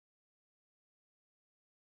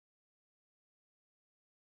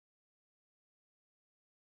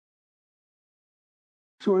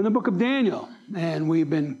So we're in the book of Daniel, and we've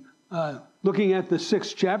been looking at the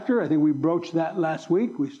 6th chapter. I think we broached that last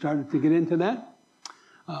week. We started to get into that.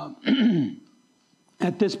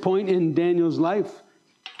 At this point in Daniel's life,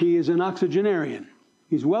 he is an octogenarian.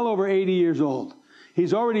 He's well over 80 years old.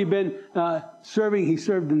 He's already been serving. He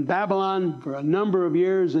served in Babylon for a number of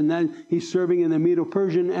years, and then he's serving in the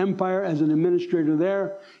Medo-Persian Empire as an administrator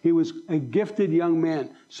there. He was a gifted young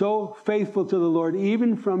man, so faithful to the Lord,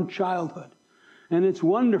 even from childhood. And it's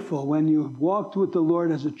wonderful when you've walked with the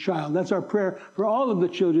Lord as a child. That's our prayer for all of the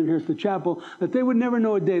children here at the chapel, that they would never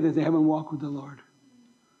know a day that they haven't walked with the Lord.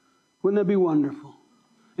 Wouldn't that be wonderful?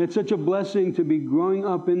 It's such a blessing to be growing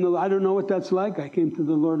up in the... I don't know what that's like. I came to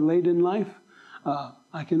the Lord late in life.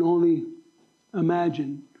 I can only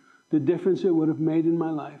imagine the difference it would have made in my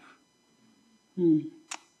life.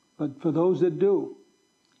 But for those that do,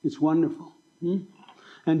 it's wonderful.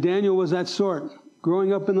 And Daniel was that sort,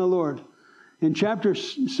 growing up in the Lord. In chapter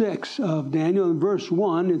 6 of Daniel, in verse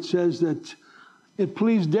 1, it says that it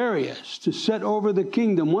pleased Darius to set over the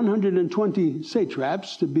kingdom 120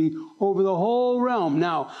 satraps to be over the whole realm.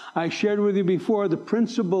 Now, I shared with you before, the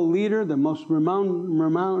principal leader, the most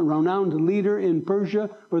renowned leader in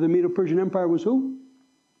Persia, or the Medo-Persian Empire, was who?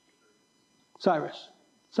 Cyrus.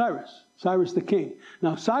 Cyrus the king.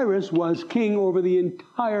 Now, Cyrus was king over the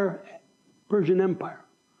entire Persian Empire.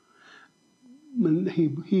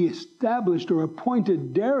 He established or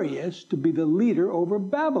appointed Darius to be the leader over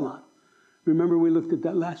Babylon. Remember, we looked at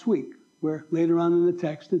that last week, where later on in the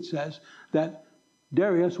text it says that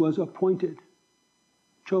Darius was appointed,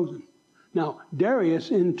 chosen. Now,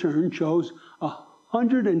 Darius in turn chose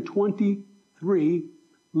 123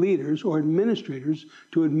 leaders or administrators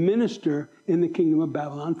to administer in the kingdom of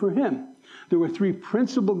Babylon for him. There were 3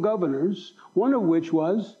 principal governors, one of which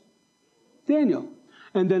was Daniel.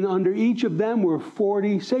 And then under each of them were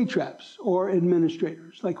 40 satraps or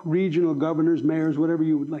administrators, like regional governors, mayors, whatever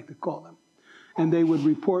you would like to call them. And they would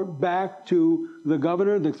report back to the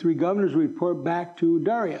governor. The 3 governors would report back to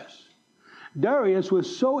Darius. Darius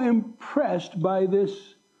was so impressed by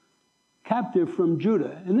this captive from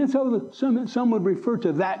Judah. And that's how some would refer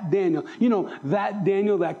to that Daniel. You know, that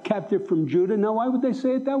Daniel, that captive from Judah. Now, why would they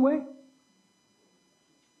say it that way?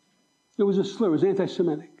 It was a slur. It was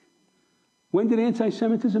anti-Semitic. When did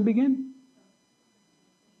anti-Semitism begin?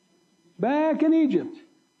 Back in Egypt.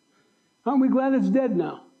 Aren't we glad it's dead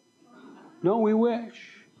now? Don't we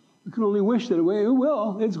wish? We can only wish that it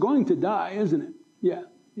will. It's going to die, isn't it? Yeah.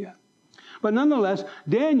 But nonetheless,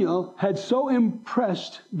 Daniel had so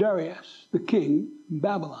impressed Darius, the king in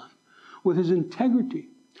Babylon, with his integrity.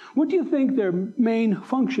 What do you think their main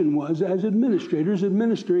function was as administrators,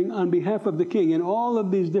 administering on behalf of the king in all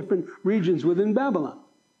of these different regions within Babylon?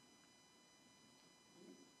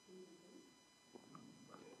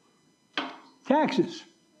 Taxes.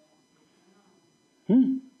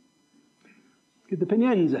 Get the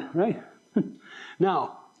penyenza, right?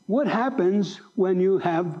 Now, what happens when you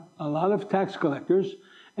have a lot of tax collectors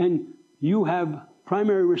and you have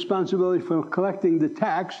primary responsibility for collecting the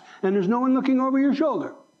tax and there's no one looking over your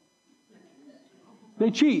shoulder?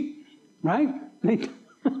 They cheat, right?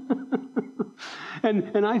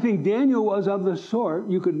 And I think Daniel was of the sort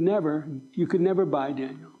you could never buy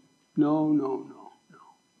Daniel. No.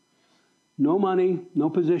 No money, no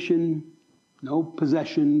position, no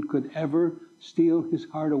possession could ever steal his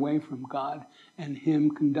heart away from God and him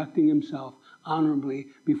conducting himself honorably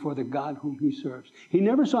before the God whom he serves. He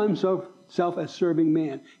never saw himself as serving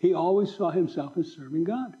man. He always saw himself as serving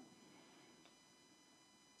God.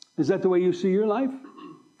 Is that the way you see your life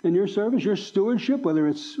and your service, your stewardship, whether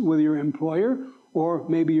it's with your employer or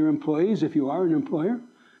maybe your employees if you are an employer?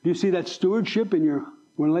 Do you see that stewardship in your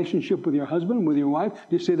relationship with your husband, with your wife?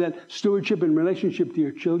 Do you see that stewardship in relationship to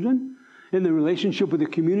your children? In the relationship with the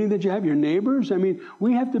community that you have, your neighbors? I mean,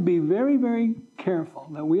 we have to be very, very careful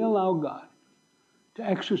that we allow God to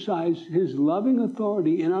exercise his loving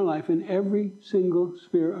authority in our life in every single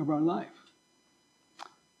sphere of our life.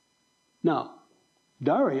 Now,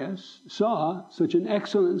 Darius saw such an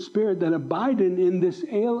excellent spirit that abided in this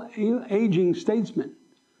aging statesman,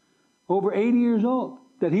 over 80 years old,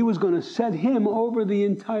 that he was going to set him over the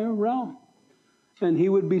entire realm. And he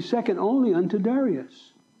would be second only unto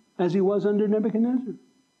Darius, as he was under Nebuchadnezzar.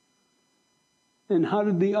 And how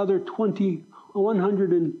did the other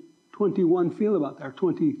 121 feel about that? Or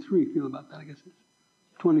 23 feel about that, I guess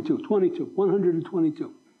it's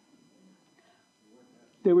 122.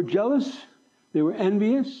 They were jealous. They were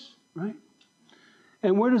envious, right?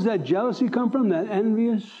 And where does that jealousy come from? That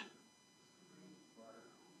envious?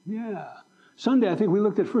 Yeah. Sunday, I think we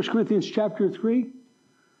looked at 1 Corinthians chapter 3.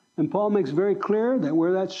 And Paul makes very clear that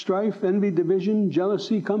where that strife, envy, division,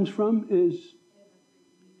 jealousy comes from is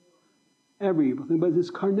every evil thing, but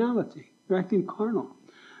it's carnality. They're acting carnal.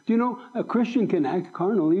 Do you know a Christian can act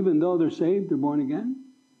carnal even though they're saved, they're born again?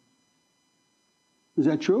 Is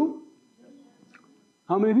that true?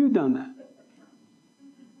 How many of you have done that?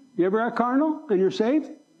 You ever act carnal and you're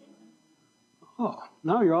saved? Oh,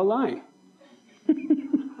 now you're all lying.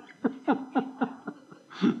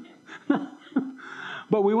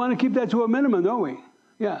 But we want to keep that to a minimum, don't we?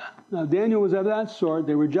 Yeah. Now, Daniel was of that sort.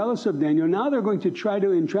 They were jealous of Daniel. Now they're going to try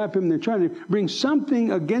to entrap him. They're trying to bring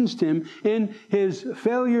something against him in his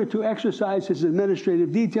failure to exercise his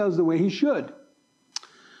administrative details the way he should.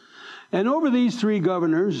 And over these three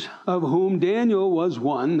governors, of whom Daniel was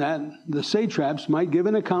one, that the satraps might give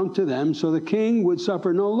an account to them, so the king would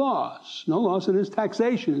suffer no loss. No loss in his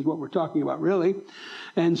taxation is what we're talking about, really.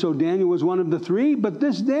 And so Daniel was one of the three, but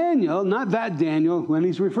this Daniel, not that Daniel, when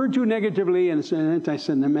he's referred to negatively, and it's an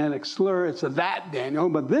anti-Semitic slur, it's a that Daniel,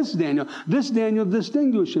 but this Daniel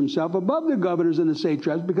distinguished himself above the governors and the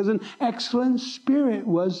satraps because an excellent spirit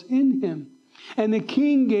was in him. And the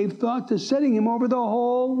king gave thought to setting him over the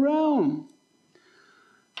whole realm.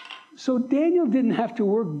 So Daniel didn't have to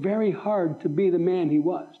work very hard to be the man he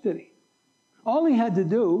was, did he? All he had to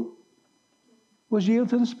do was yield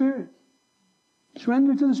to the Spirit.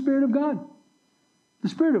 Surrender to the Spirit of God. The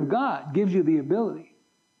Spirit of God gives you the ability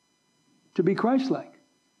to be Christ-like.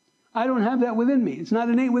 I don't have that within me. It's not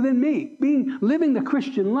innate within me. Living the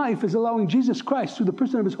Christian life is allowing Jesus Christ, through the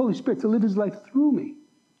person of His Holy Spirit, to live His life through me.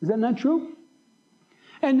 Is that not true?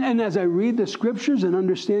 And as I read the Scriptures and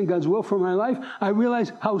understand God's will for my life, I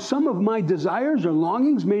realize how some of my desires or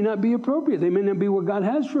longings may not be appropriate. They may not be what God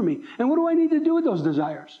has for me. And what do I need to do with those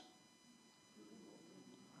desires?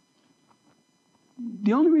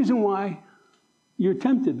 The only reason why you're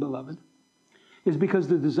tempted, beloved, is because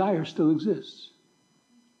the desire still exists.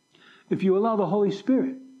 If you allow the Holy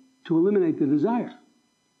Spirit to eliminate the desire,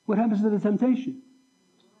 what happens to the temptation?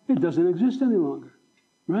 It doesn't exist any longer,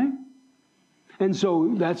 right? And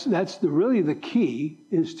so that's really the key,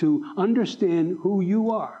 is to understand who you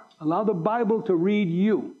are. Allow the Bible to read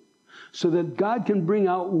you so that God can bring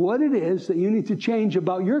out what it is that you need to change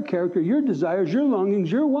about your character, your desires, your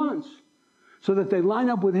longings, your wants, so that they line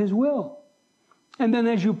up with His will. And then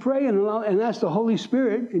as you pray and ask the Holy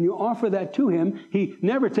Spirit and you offer that to Him, He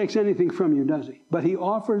never takes anything from you, does He? But He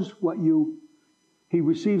offers He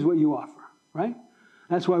receives what you offer, right?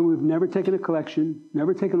 That's why we've never taken a collection,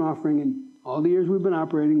 never taken an offering in all the years we've been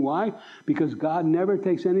operating. Why? Because God never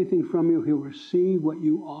takes anything from you. He'll receive what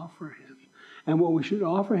you offer Him. And what we should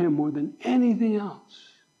offer Him more than anything else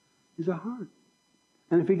is a heart.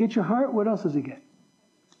 And if He gets your heart, what else does He get?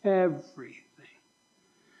 Everything.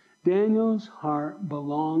 Daniel's heart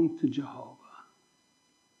belonged to Jehovah,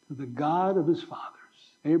 to the God of his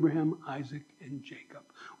fathers, Abraham, Isaac, and Jacob,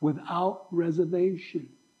 without reservation.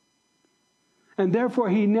 And therefore,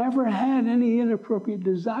 he never had any inappropriate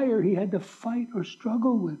desire he had to fight or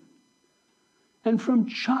struggle with. And from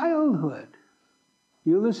childhood,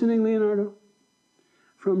 you listening, Leonardo?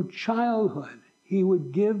 From childhood, he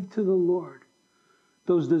would give to the Lord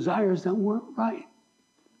those desires that weren't right,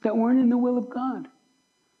 that weren't in the will of God.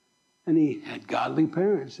 And he had godly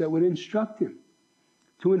parents that would instruct him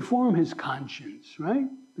to inform his conscience, right?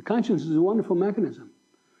 The conscience is a wonderful mechanism,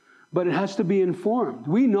 but it has to be informed.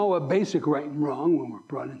 We know a basic right and wrong when we're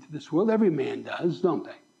brought into this world. Every man does, don't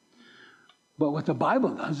they? But what the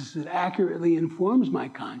Bible does is it accurately informs my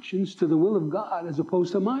conscience to the will of God as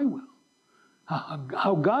opposed to my will.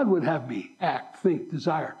 How God would have me act, think,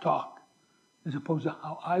 desire, talk, as opposed to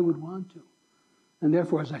how I would want to. And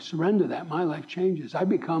therefore, as I surrender that, my life changes. I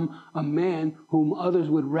become a man whom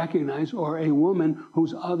others would recognize, or a woman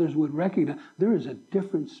whose others would recognize. There is a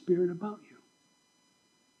different spirit about you.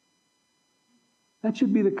 That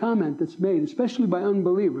should be the comment that's made, especially by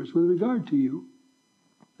unbelievers, with regard to you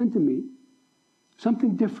and to me.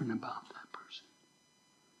 Something different about that person.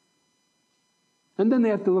 And then they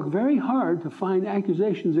have to look very hard to find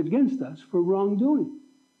accusations against us for wrongdoing.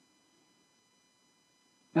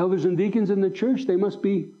 Elders and deacons in the church, they must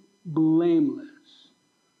be blameless.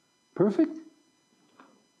 Perfect?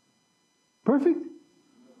 Perfect?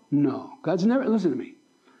 No. God's never, listen to me.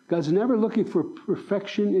 God's never looking for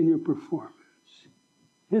perfection in your performance.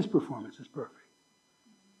 His performance is perfect.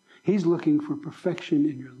 He's looking for perfection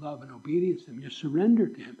in your love and obedience to Him, your surrender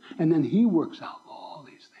to Him. And then He works out all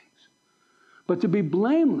these things. But to be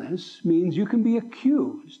blameless means you can be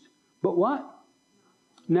accused. But what?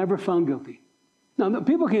 Never found guilty. Now,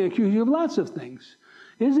 people can accuse you of lots of things.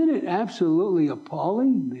 Isn't it absolutely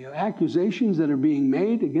appalling, the accusations that are being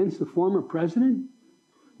made against the former president?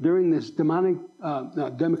 during this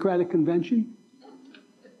Democratic convention?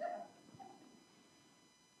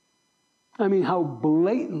 I mean, how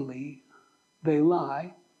blatantly they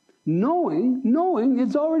lie, knowing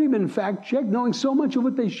it's already been fact-checked, knowing so much of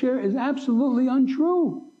what they share is absolutely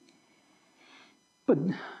untrue. But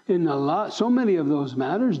in so many of those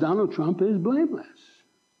matters, Donald Trump is blameless.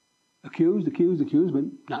 Accused, but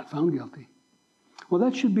not found guilty. Well,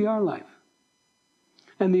 that should be our life.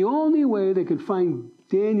 And the only way they could find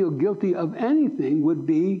Daniel guilty of anything would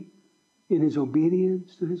be in his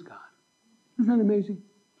obedience to his God. Isn't that amazing?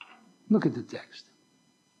 Look at the text.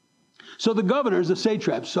 So the governors, the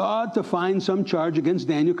satraps, sought to find some charge against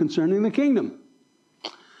Daniel concerning the kingdom.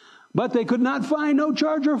 But they could not find no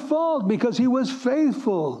charge or fault, because he was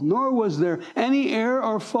faithful, nor was there any error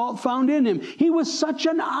or fault found in him. He was such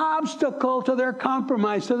an obstacle to their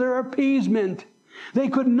compromise, to their appeasement. They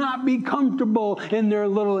could not be comfortable in their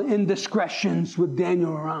little indiscretions with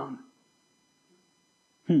Daniel around.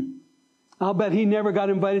 I'll bet he never got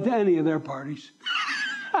invited to any of their parties.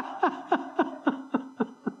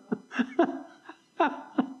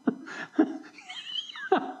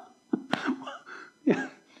 Yeah.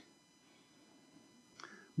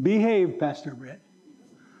 Behave, Pastor Brett.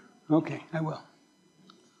 Okay, I will.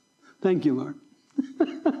 Thank you, Lord.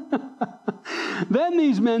 Then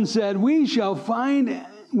these men said, we shall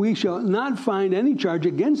not find any charge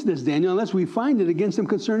against this Daniel unless we find it against him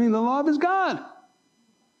concerning the law of his God.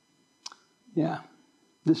 Yeah,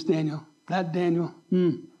 this Daniel, that Daniel.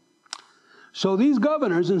 So these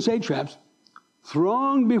governors and satraps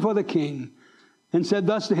thronged before the king and said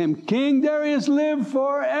thus to him, King Darius, live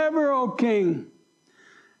forever, O king.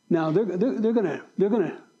 Now they're going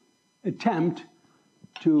to attempt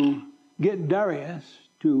to get Darius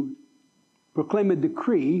to proclaim a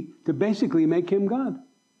decree to basically make him God.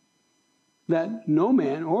 That no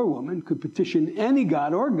man or woman could petition any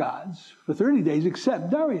god or gods for 30 days except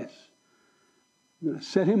Darius. They're going to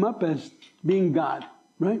set him up as being God,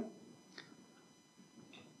 right?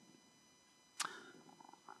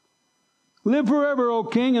 Live forever, O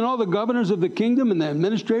king, and all the governors of the kingdom and the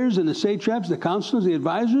administrators and the satraps, the counselors, the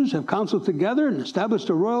advisors have counseled together and established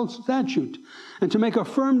a royal statute, and to make a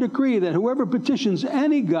firm decree that whoever petitions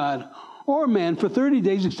any god or man for 30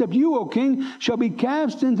 days, except you, O king, shall be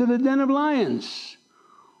cast into the den of lions.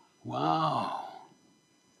 Wow.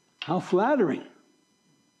 How flattering.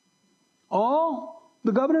 All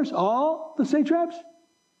the governors, all the satraps?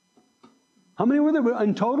 How many were there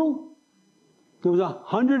in total? There was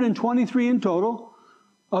 123 in total.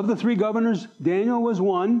 Of the 3 governors, Daniel was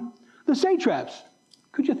one. The satraps.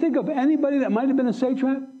 Could you think of anybody that might have been a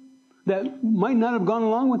satrap that might not have gone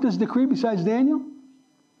along with this decree besides Daniel?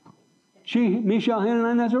 Mishael,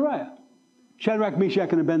 Hananiah, and Azariah. Shadrach,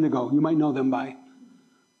 Meshach, and Abednego. You might know them by.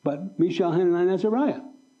 But Mishael, Hananiah, and Azariah.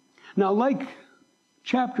 Now, like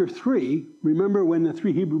chapter 3, remember when the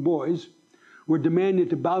 3 Hebrew boys were demanded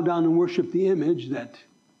to bow down and worship the image that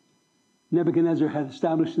Nebuchadnezzar had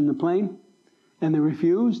established in the plain, and they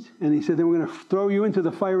refused, and he said they were going to throw you into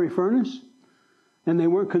the fiery furnace, and they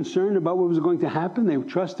weren't concerned about what was going to happen. They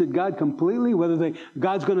trusted God completely, whether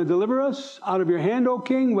God's going to deliver us out of your hand, O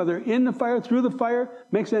king, whether in the fire, through the fire,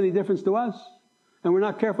 makes any difference to us, and we're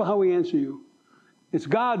not careful how we answer you. It's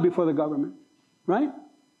God before the government, right?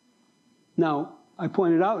 Now, I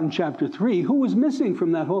pointed out in chapter 3, who was missing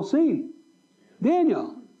from that whole scene?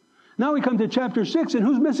 Daniel. Now we come to chapter 6, and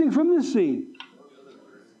who's missing from this scene?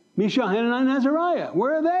 Mishael, Hananiah, and Azariah.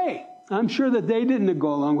 Where are they? I'm sure that they didn't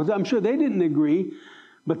go along with it. I'm sure they didn't agree,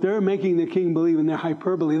 but they're making the king believe in their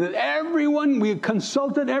hyperbole that everyone, we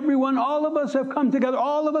consulted everyone, all of us have come together,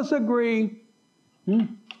 all of us agree.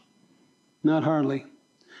 Not hardly.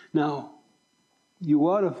 Now, you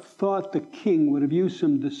ought to have thought the king would have used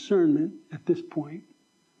some discernment at this point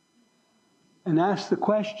and asked the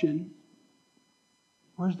question,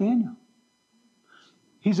 where's Daniel?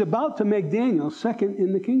 He's about to make Daniel second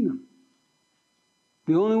in the kingdom.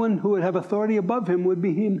 The only one who would have authority above him would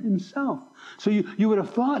be him himself. So you would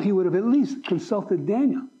have thought he would have at least consulted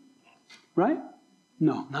Daniel. Right?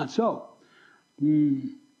 No, not so.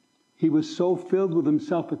 He was so filled with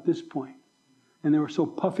himself at this point, and they were so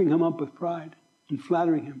puffing him up with pride and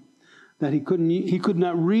flattering him, that he could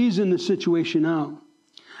not reason the situation out.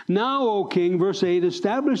 Now, O king, verse 8,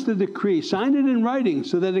 establish the decree, sign it in writing,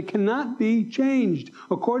 so that it cannot be changed,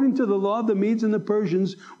 according to the law of the Medes and the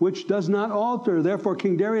Persians, which does not alter. Therefore,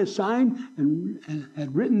 King Darius signed and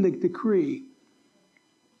had written the decree.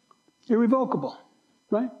 Irrevocable,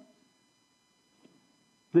 right?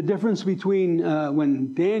 The difference between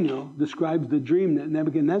when Daniel describes the dream that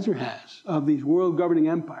Nebuchadnezzar has of these world-governing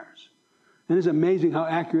empires, And it's amazing how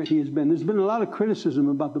accurate he has been. There's been a lot of criticism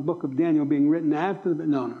about the book of Daniel being written after the...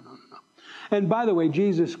 No. And by the way,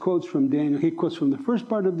 Jesus quotes from Daniel. He quotes from the first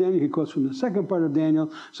part of Daniel. He quotes from the second part of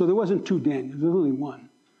Daniel. So there wasn't two Daniels. There was only one.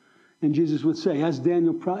 And Jesus would say, as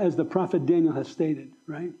the prophet Daniel has stated,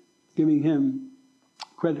 right? Giving him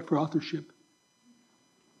credit for authorship.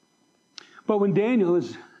 But when Daniel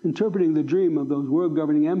is interpreting the dream of those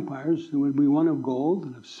world-governing empires, it would be one of gold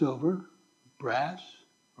and of silver, brass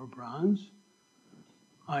or bronze,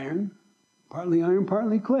 iron,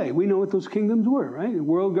 partly clay. We know what those kingdoms were, right?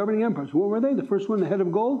 World-governing empires. What were they? The first one, the head of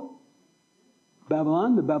gold,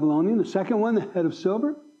 Babylon, the Babylonian. The second one, the head of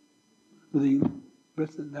silver,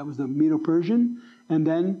 that was the Medo-Persian. And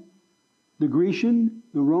then the Grecian,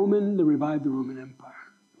 the Roman, the revived the Roman Empire.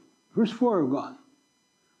 First four have gone,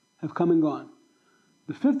 have come and gone.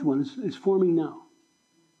 The fifth one is forming now,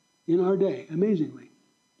 in our day, amazingly.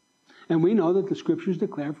 And we know that the scriptures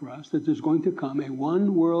declare for us that there's going to come a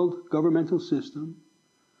one world governmental system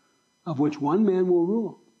of which one man will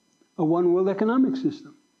rule. A one world economic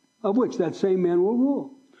system of which that same man will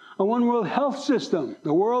rule. A one world health system,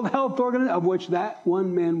 the World Health Organization, of which that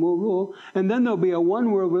one man will rule. And then there'll be a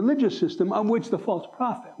one world religious system of which the false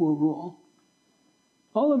prophet will rule.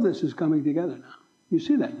 All of this is coming together now. You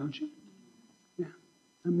see that, don't you? Yeah.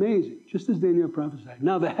 Amazing. Just as Daniel prophesied.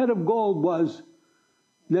 Now the head of gold was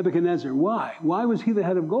Nebuchadnezzar. Why? Why was he the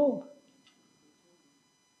head of gold?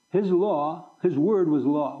 His law, his word was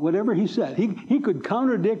law. Whatever he said. He could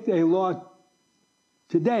contradict a law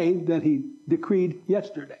today that he decreed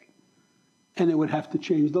yesterday. And it would have to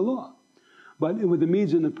change the law. But with the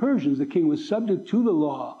Medes and the Persians, the king was subject to the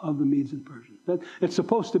law of the Medes and Persians. It's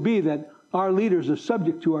supposed to be that our leaders are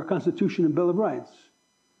subject to our Constitution and Bill of Rights.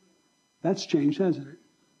 That's changed, hasn't it?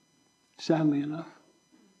 Sadly enough.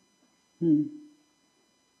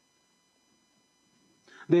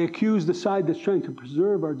 They accuse the side that's trying to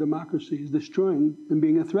preserve our democracy as destroying and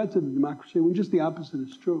being a threat to the democracy, when just the opposite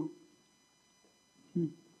is true.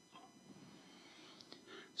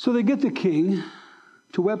 So they get the king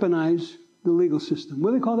to weaponize the legal system.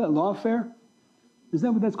 What do they call that? Lawfare? Is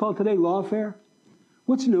that what that's called today? Lawfare?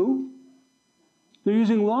 What's new? They're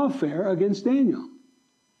using lawfare against Daniel.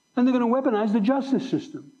 And they're going to weaponize the justice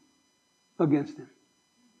system against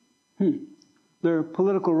him. Their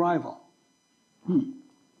political rival.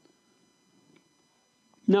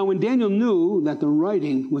 Now, when Daniel knew that the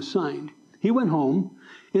writing was signed, he went home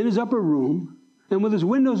in his upper room, and with his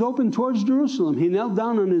windows open towards Jerusalem, he knelt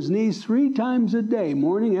down on his knees 3 times a day,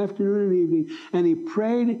 morning, afternoon, and evening, and he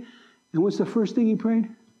prayed. And what's the first thing he prayed?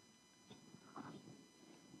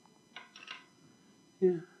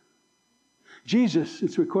 Yeah. Jesus,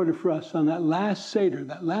 it's recorded for us, on that last Seder,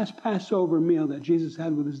 that last Passover meal that Jesus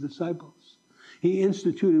had with his disciples, he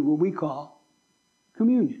instituted what we call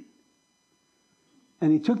communion.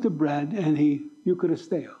 And he took the bread and he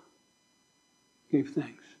Eucharisteo, gave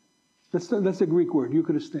thanks. That's the Greek word,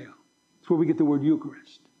 Eucharisteo. That's where we get the word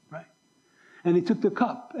Eucharist, right? And he took the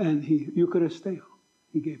cup and he Eucharisteo,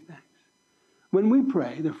 he gave thanks. When we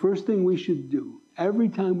pray, the first thing we should do every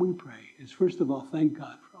time we pray is, first of all, thank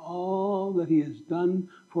God for all that he has done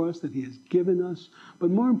for us, that he has given us, but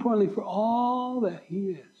more importantly, for all that he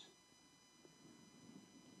is.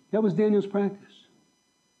 That was Daniel's practice.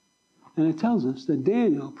 And it tells us that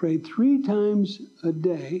Daniel prayed 3 times a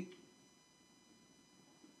day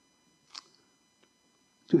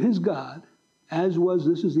to his God, as was,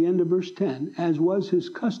 this is the end of verse 10, as was his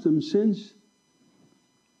custom since,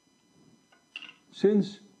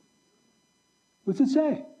 what's it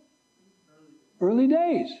say? Early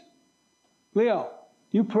days. Leo,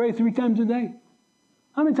 you pray 3 times a day?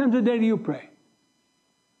 How many times a day do you pray?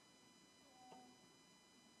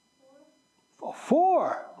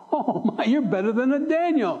 4. Oh my, you're better than a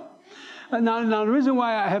Daniel. Now, the reason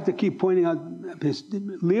why I have to keep pointing out this,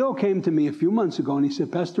 Leo came to me a few months ago and he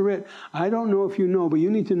said, Pastor Ritt, I don't know if you know, but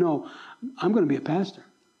you need to know, I'm going to be a pastor.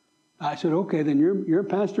 I said, okay, then you're a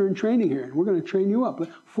pastor in training here, and we're going to train you up. But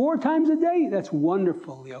 4 times a day, that's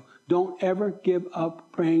wonderful, Leo. Don't ever give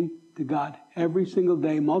up praying to God every single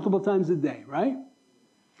day, multiple times a day, right?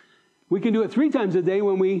 We can do it 3 times a day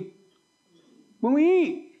when we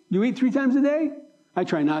eat. You eat 3 times a day? I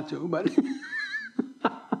try not to, but...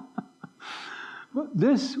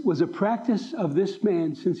 This was a practice of this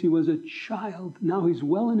man since he was a child. Now he's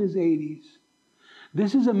well in his 80s.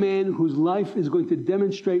 This is a man whose life is going to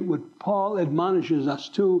demonstrate what Paul admonishes us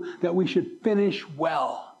to, that we should finish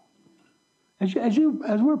well. As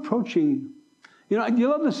we're approaching, you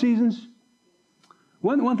love the seasons?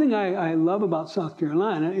 One thing I love about South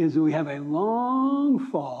Carolina is that we have a long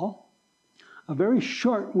fall, a very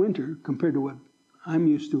short winter compared to what I'm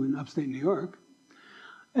used to in upstate New York.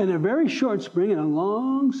 And a very short spring and a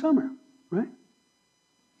long summer, right?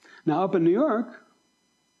 Now, up in New York,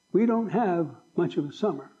 we don't have much of a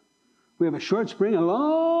summer. We have a short spring and a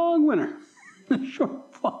long winter, a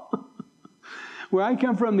short fall. Where I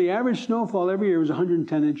come from, the average snowfall every year was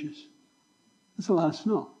 110 inches. That's a lot of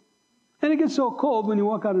snow. And it gets so cold when you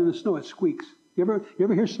walk out in the snow, it squeaks. You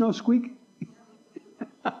ever hear snow squeak?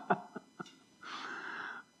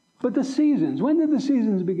 But the seasons, when did the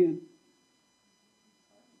seasons begin?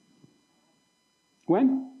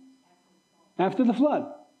 When? After the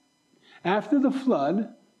flood. After the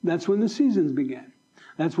flood, that's when the seasons began.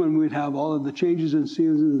 That's when we'd have all of the changes in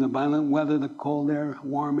seasons, the violent weather, the cold air,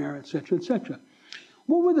 warm air, etc., etc.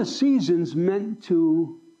 What were the seasons meant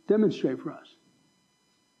to demonstrate for us?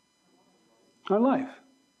 Our life.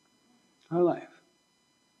 Our life.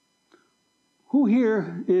 Who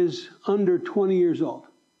here is under 20 years old?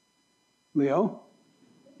 Leo?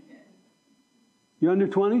 You under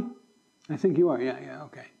 20? I think you are. Yeah,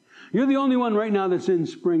 okay. You're the only one right now that's in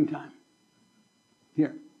springtime.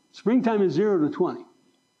 Here. Springtime is 0 to 20.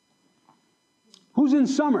 Who's in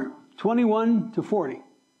summer? 21 to 40.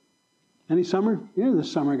 Any summer? Yeah, the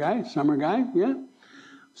summer guy. Summer guy, yeah.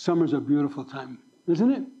 Summer's a beautiful time, isn't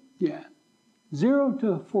it? Yeah. 0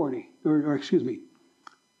 to 40, or excuse me,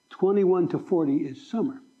 21 to 40 is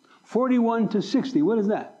summer. 41 to 60, what is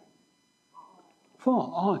that?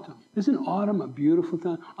 Fall, autumn. Isn't autumn a beautiful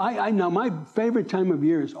time? I know my favorite time of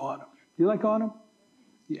year is autumn. Do you like autumn?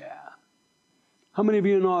 Yeah. How many of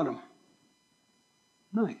you in autumn?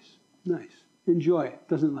 Nice, nice. Enjoy it.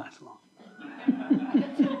 Doesn't last long.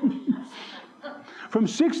 From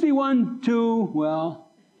 61 to,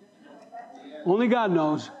 well, only God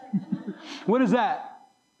knows. What is that?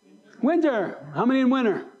 Winter. How many in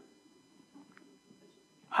winter?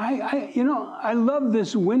 I love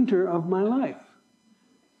this winter of my life.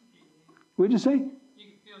 What'd you say? You can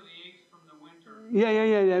feel the aches from the winter.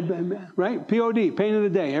 Yeah. Right? POD, pain of the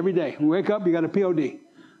day, every day. You wake up, you got a POD.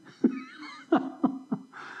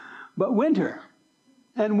 But winter.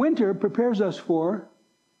 And winter prepares us for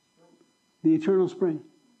the eternal spring.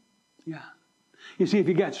 Yeah. You see, if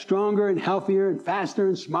you got stronger and healthier and faster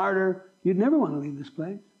and smarter, you'd never want to leave this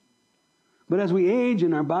place. But as we age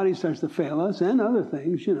and our body starts to fail us and other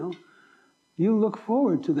things, you look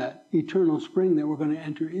forward to that eternal spring that we're going to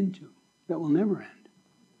enter into, that will never end.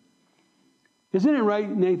 Isn't it right,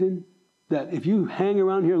 Nathan, that if you hang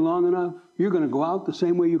around here long enough, you're going to go out the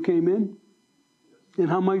same way you came in? And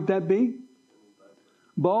how might that be?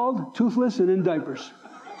 Bald, toothless, and in diapers.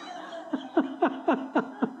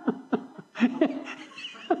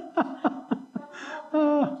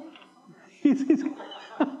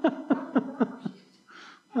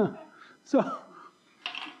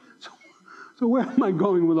 So where am I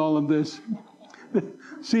going with all of this?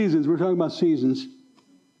 Seasons. We're talking about seasons.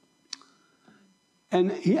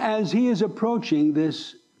 And as he is approaching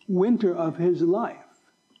this winter of his life,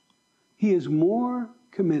 he is more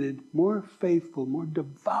committed, more faithful, more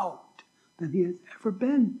devout than he has ever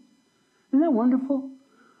been. Isn't that wonderful?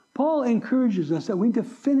 Paul encourages us that we need to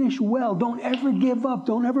finish well. Don't ever give up.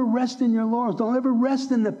 Don't ever rest in your laurels. Don't ever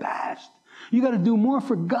rest in the past. You got to do more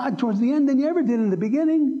for God towards the end than you ever did in the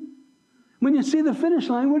beginning. When you see the finish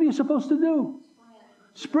line, what are you supposed to do?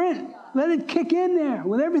 Sprint. Let it kick in there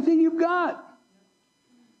with everything you've got.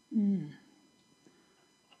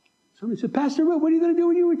 Somebody said, Pastor Will, what are you going to do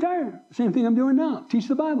when you retire? Same thing I'm doing now. Teach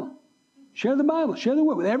the Bible. Share the Bible. Share the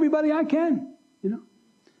word with everybody I can.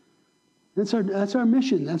 That's our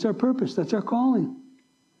mission. That's our purpose. That's our calling.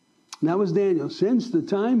 And that was Daniel. Since the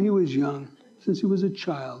time he was young, since he was a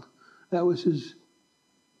child, that was his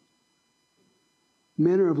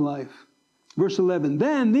manner of life. Verse 11,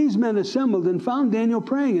 then these men assembled and found Daniel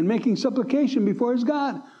praying and making supplication before his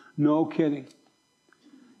God. No kidding.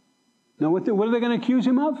 Now what are they going to accuse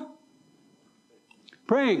him of?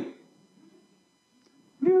 Praying.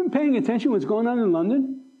 Have you been paying attention to what's going on in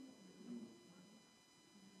London?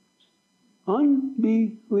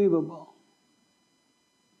 Unbelievable.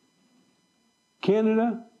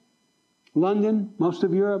 Canada, London, most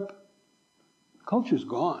of Europe, culture's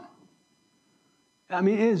gone. I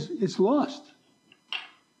mean, it's lost.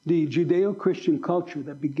 The Judeo-Christian culture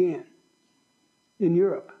that began in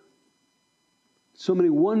Europe. So many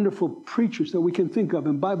wonderful preachers that we can think of,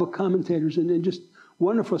 and Bible commentators, and just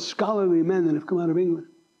wonderful scholarly men that have come out of England.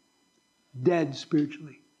 Dead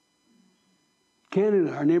spiritually.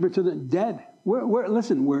 Canada, our neighbor to the dead.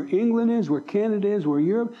 Listen, where England is, where Canada is, where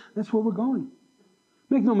Europe, that's where we're going.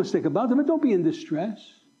 Make no mistake about it, but don't be in distress.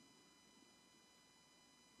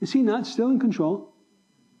 Is he not still in control?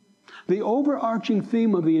 The overarching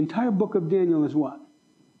theme of the entire book of Daniel is what?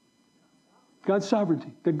 God's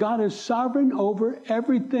sovereignty. That God is sovereign over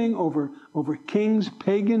everything, over kings,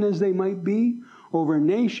 pagan as they might be, over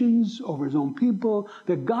nations, over his own people.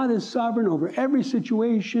 That God is sovereign over every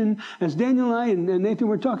situation. As Daniel and I and Nathan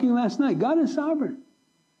were talking last night, God is sovereign.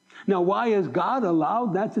 Now, why has God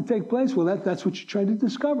allowed that to take place? Well, that's what you try to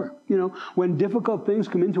discover. You know, when difficult things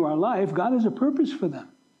come into our life, God has a purpose for them.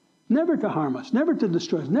 Never to harm us, never to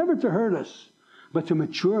destroy us, never to hurt us, but to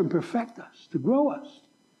mature and perfect us, to grow us.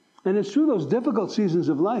 And it's through those difficult seasons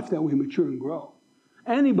of life that we mature and grow.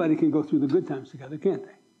 Anybody can go through the good times together, can't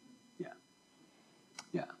they?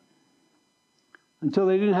 Yeah. Until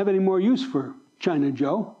they didn't have any more use for China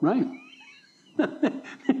Joe, right?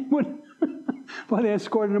 Well, they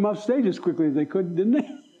escorted him off stage as quickly as they could, didn't they?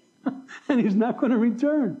 And he's not going to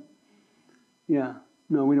return. Yeah.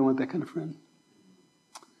 No, we don't want that kind of friend.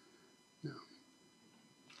 No.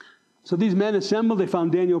 So these men assembled. They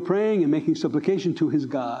found Daniel praying and making supplication to his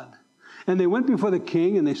God. And they went before the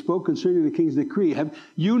king, and they spoke concerning the king's decree. Have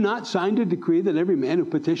you not signed a decree that every man who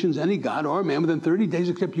petitions any god or man within 30 days,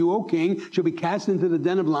 except you, O king, shall be cast into the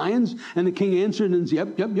den of lions? And the king answered and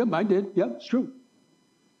said, yep, I did. Yep, it's true.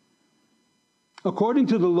 According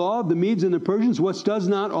to the law of the Medes and the Persians, what does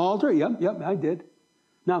not alter? Yep, I did.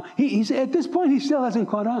 Now, he's at this point, he still hasn't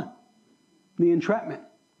caught on. The entrapment,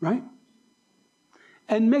 right?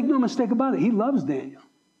 And make no mistake about it, he loves Daniel.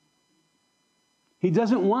 He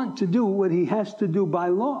doesn't want to do what he has to do by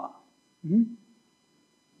law.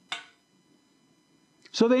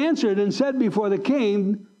 So they answered and said before the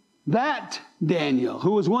king that Daniel,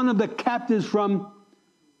 who was one of the captives from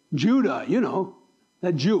Judah, you know,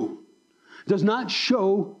 that Jew, does not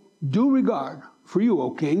show due regard for you, O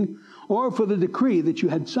king, or for the decree that you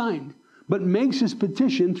had signed, but makes his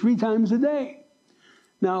petition 3 times a day.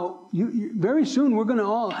 Now, very soon we're going to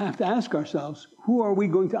all have to ask ourselves, who are we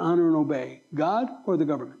going to honor and obey, God or the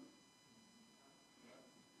government?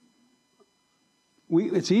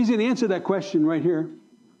 It's easy to answer that question right here,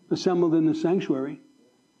 assembled in the sanctuary.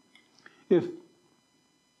 If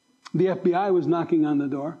the FBI was knocking on the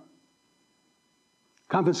door,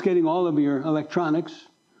 confiscating all of your electronics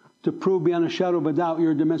to prove beyond a shadow of a doubt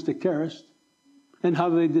you're a domestic terrorist. And how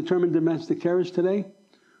do they determine domestic terrorists today?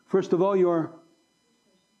 First of all, you're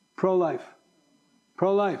pro-life.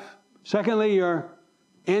 Pro-life. Secondly, you're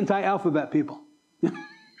anti-alphabet people. You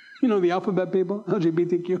know the alphabet people?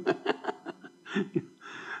 LGBTQ.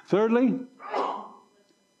 Thirdly,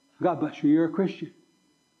 God bless you, you're a Christian.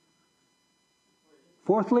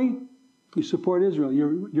 Fourthly, you support Israel.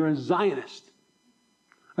 You're a Zionist.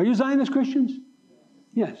 Are you Zionist Christians?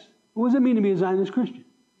 Yes. What does it mean to be a Zionist Christian?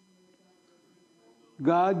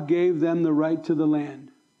 God gave them the right to the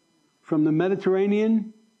land. From the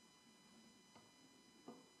Mediterranean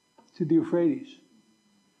to the Euphrates.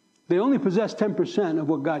 They only possess 10% of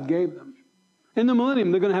what God gave them. In the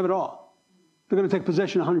millennium, they're going to have it all. They're going to take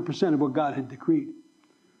possession of 100% of what God had decreed.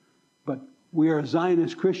 But we are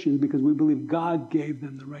Zionist Christians because we believe God gave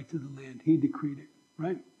them the right to the land. He decreed it,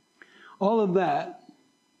 right? All of that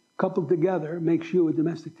coupled together makes you a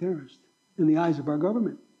domestic terrorist in the eyes of our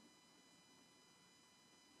government.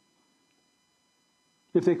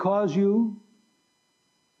 If they cause you,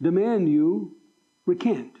 demand you,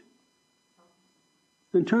 recant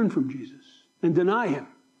and turn from Jesus and deny him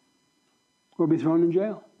or be thrown in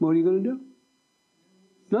jail. What are you going to do?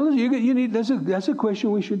 Now, listen, that's a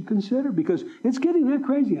question we should consider because it's getting that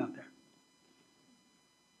crazy out there.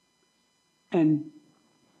 And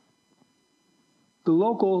the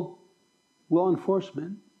local law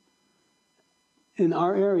enforcement in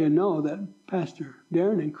our area know that Pastor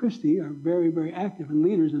Darren and Christy are very, very active and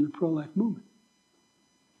leaders in the pro-life movement.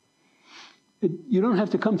 You don't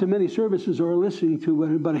have to come to many services or listening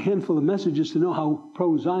to but a handful of messages to know how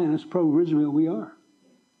pro-Zionist, pro-Israel we are.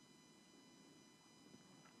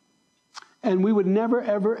 And we would never,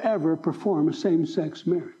 ever, ever perform a same-sex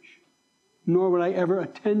marriage, nor would I ever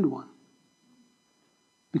attend one.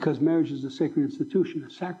 Because marriage is a sacred institution,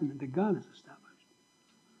 a sacrament that God has established.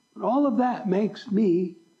 But all of that makes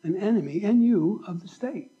me an enemy, and you, of the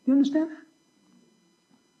state. You understand that?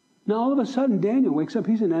 Now all of a sudden Daniel wakes up,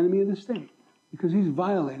 he's an enemy of the state. Because he's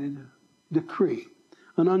violated a decree,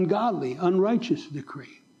 an ungodly, unrighteous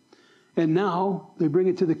decree. And now they bring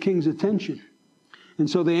it to the king's attention. And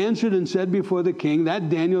so they answered and said before the king, that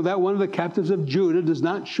Daniel, that one of the captives of Judah, does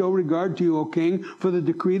not show regard to you, O king, for the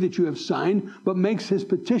decree that you have signed, but makes his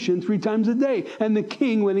petition 3 times a day. And the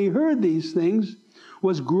king, when he heard these things,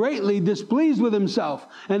 was greatly displeased with himself.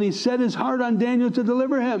 And he set his heart on Daniel to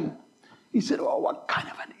deliver him. He said, oh, what kind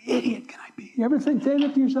of an idiot can I be? You ever say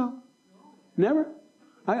that to yourself? Never?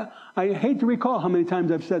 I hate to recall how many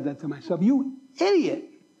times I've said that to myself. You idiot.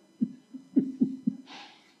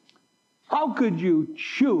 How could you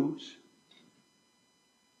choose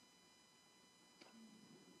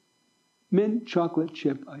mint chocolate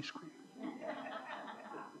chip ice cream?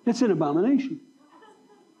 It's an abomination.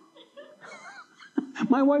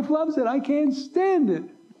 My wife loves it. I can't stand it.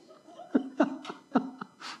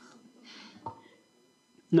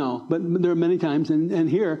 No, but there are many times, and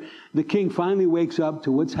here, the king finally wakes up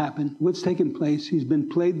to what's happened, what's taken place. He's been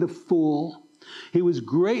played the fool. He was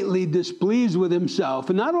greatly displeased with himself.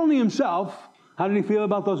 And not only himself, how did he feel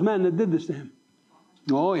about those men that did this to him?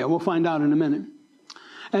 Oh, yeah, we'll find out in a minute.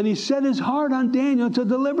 And he set his heart on Daniel to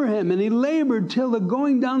deliver him. And he labored till the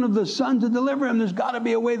going down of the sun to deliver him. There's got to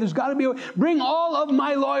be a way. There's got to be a way. Bring all of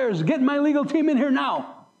my lawyers. Get my legal team in here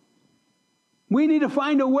now. We need to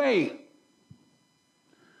find a way.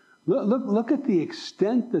 Look at the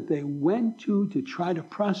extent that they went to try to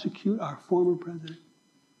prosecute our former president.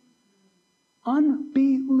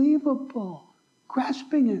 Unbelievable.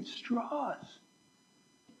 Grasping at straws.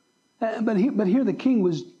 But here the king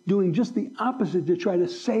was doing just the opposite to try to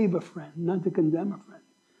save a friend, not to condemn a friend.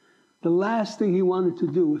 The last thing he wanted to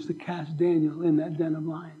do was to cast Daniel in that den of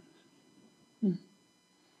lions.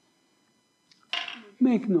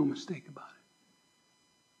 Make no mistake about it.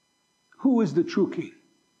 Who is the true king?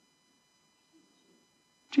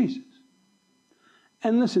 Jesus.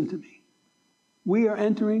 And listen to me. We are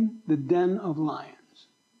entering the den of lions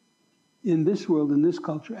in this world, in this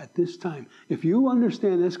culture, at this time. If you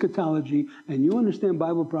understand eschatology and you understand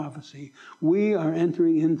Bible prophecy, we are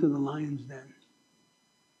entering into the lion's den.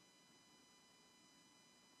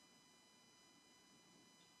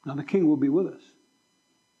 Now the king will be with us.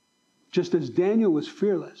 Just as Daniel was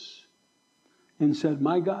fearless and said,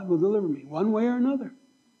 my God will deliver me one way or another.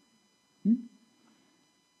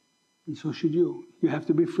 And so should you. You have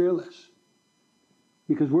to be fearless.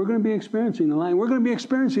 Because we're going to be experiencing the lion. We're going to be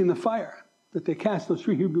experiencing the fire that they cast those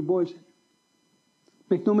 3 Hebrew boys in.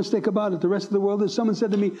 Make no mistake about it. The rest of the world, as someone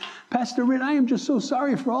said to me, Pastor Ritt, I am just so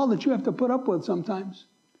sorry for all that you have to put up with sometimes.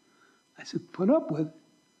 I said, put up with?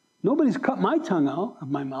 Nobody's cut my tongue out of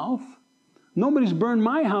my mouth. Nobody's burned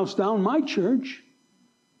my house down, my church.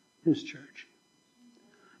 His church.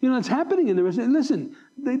 You know, it's happening in the rest. Listen,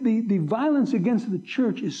 the violence against the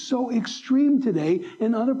church is so extreme today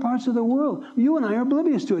in other parts of the world. You and I are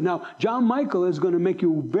oblivious to it. Now, John Michael is going to make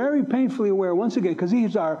you very painfully aware once again, because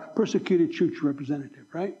he's our persecuted church representative,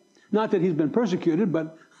 right? Not that he's been persecuted,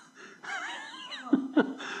 but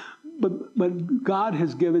but God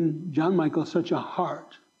has given John Michael such a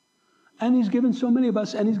heart. And he's given so many of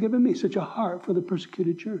us, and he's given me such a heart for the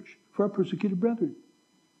persecuted church, for our persecuted brethren.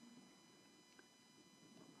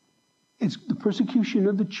 It's the persecution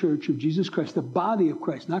of the church of Jesus Christ, the body of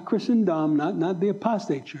Christ, not Christendom, not the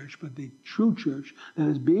apostate church, but the true church that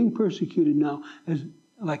is being persecuted now as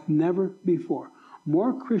like never before.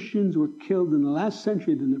 More Christians were killed in the last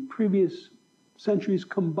century than the previous centuries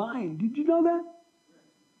combined. Did you know that?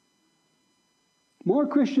 More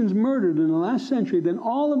Christians murdered in the last century than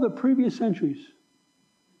all of the previous centuries.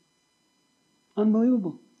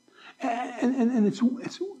 Unbelievable. And it's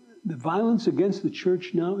the violence against the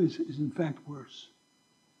church now is in fact worse.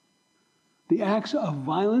 The acts of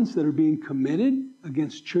violence that are being committed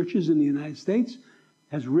against churches in the United States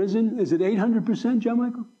has risen. Is it 800%, John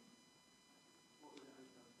Michael?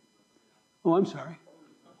 Oh, I'm sorry.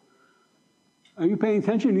 Are you paying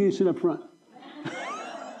attention? You need to sit up front.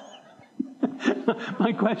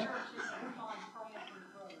 My question.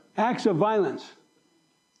 Acts of violence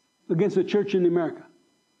against the church in America.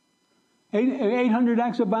 800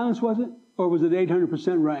 acts of violence, was it? Or was it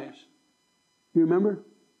 800% riots? You remember?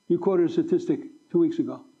 You quoted a statistic 2 weeks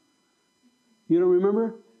ago. You don't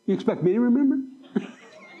remember? You expect me to remember?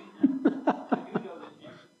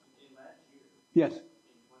 Yes.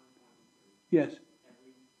 Yes.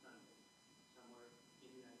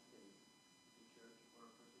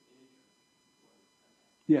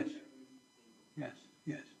 Yes. Yes.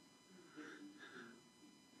 Yes.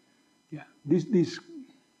 Yeah. These.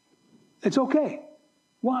 It's okay.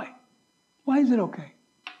 Why? Why is it okay?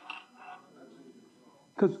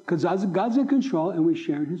 Because God's in control and we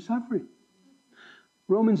share in His suffering.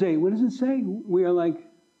 Romans 8. What does it say? We are like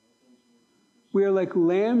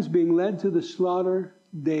lambs being led to the slaughter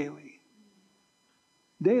daily.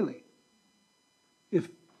 Daily. If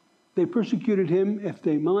they persecuted Him, if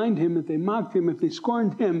they maligned Him, if they mocked Him, if they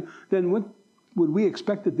scorned Him, then what would we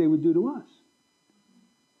expect that they would do to us?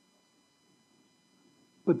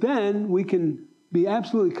 But then we can be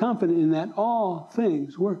absolutely confident in that all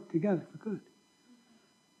things work together for good.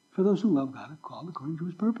 For those who love God are called according to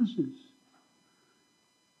His purposes.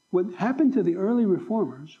 What happened to the early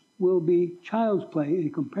reformers will be child's play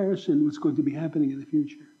in comparison to what's going to be happening in the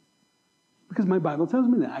future. Because my Bible tells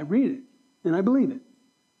me that. I read it, and I believe it.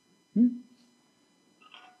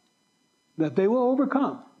 That they will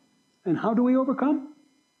overcome. And how do we overcome?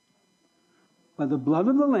 By the blood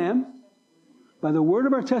of the Lamb, by the word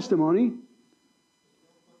of our testimony,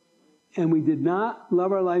 and we did not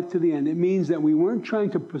love our life to the end. It means that we weren't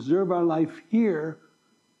trying to preserve our life here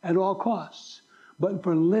at all costs, but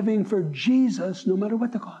for living for Jesus no matter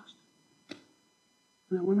what the cost.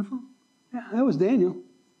 Isn't that wonderful? Yeah, that was Daniel.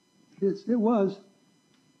 Yes, it was.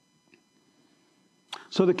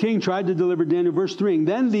 So the king tried to deliver Daniel. Verse 3,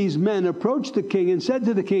 then these men approached the king and said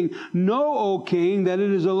to the king, know, O king, that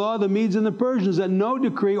it is the law of the Medes and the Persians that no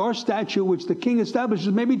decree or statute which the king establishes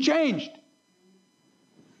may be changed.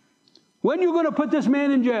 When are you going to put this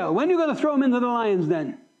man in jail? When are you going to throw him into the lion's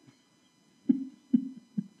den?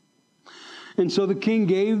 And so the king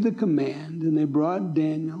gave the command, and they brought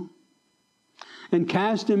Daniel and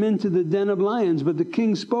cast him into the den of lions. But the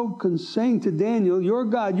king spoke, saying to Daniel, your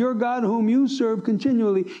God whom you serve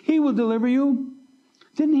continually, he will deliver you.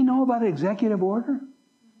 Didn't he know about executive order?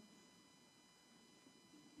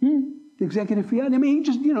 Executive fiat. I mean, he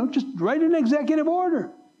just write an executive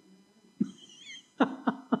order.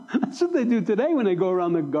 That's what they do today when they go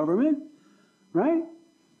around the government, right?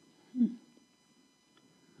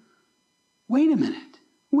 Wait a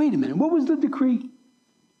minute. What was the decree?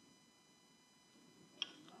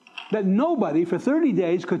 That nobody for 30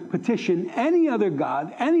 days could petition any other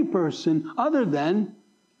God, any person other than,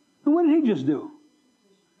 and what did he just do?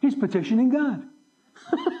 He's petitioning God.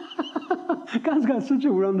 God's got such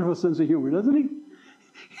a wonderful sense of humor, doesn't he?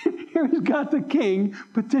 Here he's got the king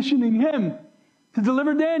petitioning him to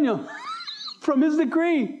deliver Daniel from his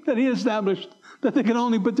decree that he established, that they could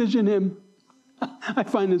only petition him. I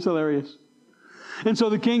find this hilarious. And so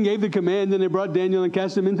the king gave the command, and they brought Daniel and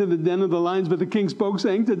cast him into the den of the lions. But the king spoke,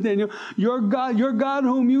 saying to Daniel, your God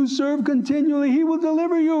whom you serve continually, he will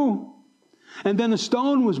deliver you. And then a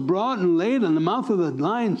stone was brought and laid on the mouth of the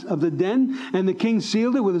lions of the den, and the king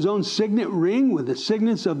sealed it with his own signet ring, with the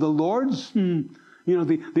signets of the lords. You know,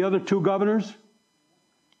 the other two governors,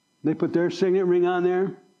 they put their signet ring on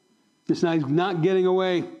there. This guy's not getting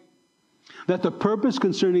away. That the purpose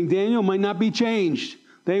concerning Daniel might not be changed.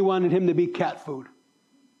 They wanted him to be cat food.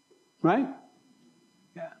 Right?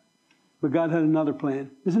 Yeah. But God had another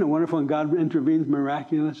plan. Isn't it wonderful? And God intervenes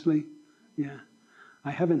miraculously. Yeah.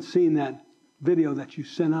 I haven't seen that video that you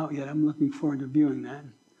sent out yet. I'm looking forward to viewing that.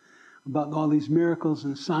 About all these miracles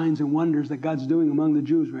and signs and wonders that God's doing among the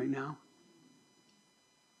Jews right now.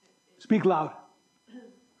 Speak loud. They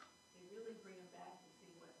really bring them back to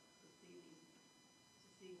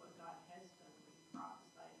see what God has done, what he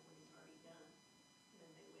prophesied, and what he's already done. And then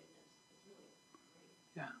they witness. It's really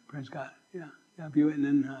great. Yeah, praise God. Yeah, view it and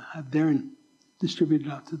then have Darren distribute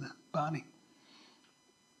it out to the body.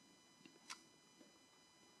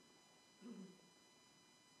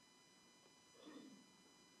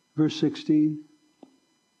 Verse 16.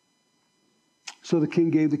 So the king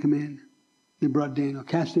gave the command. They brought Daniel,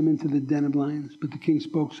 cast him into the den of lions. But the king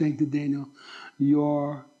spoke, saying to Daniel,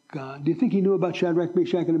 your God. Do you think he knew about Shadrach,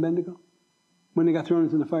 Meshach, and Abednego when they got thrown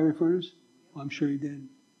into the fiery furnace? Well, I'm sure he did.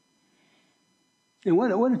 And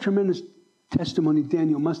what a tremendous testimony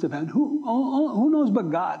Daniel must have had. Who knows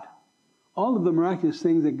but God? All of the miraculous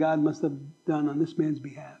things that God must have done on this man's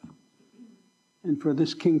behalf. And for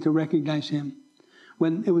this king to recognize him,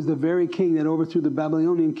 when it was the very king that overthrew the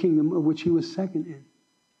Babylonian kingdom of which he was second in.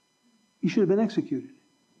 He should have been executed.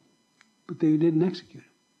 But they didn't execute him.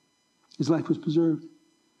 His life was preserved.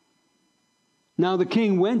 Now the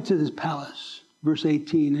king went to his palace, verse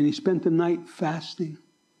 18, and he spent the night fasting.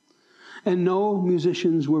 And no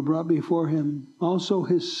musicians were brought before him. Also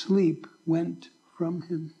his sleep went from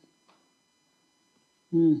him.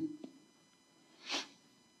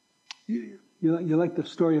 You like the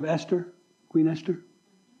story of Esther, Queen Esther?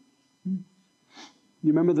 You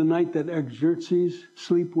remember the night that Xerxes'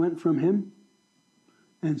 sleep went from him?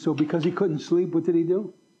 And so because he couldn't sleep, what did he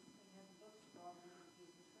do?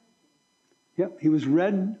 Yep, he was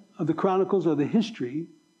read of the chronicles of the history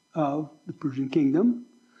of the Persian kingdom.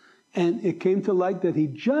 And it came to light that he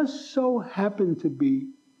just so happened to be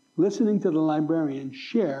listening to the librarian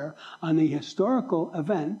share on a historical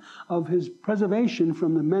event of his preservation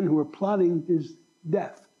from the men who were plotting his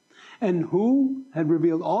death. And who had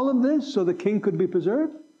revealed all of this so the king could be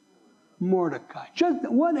preserved? Mordecai. Just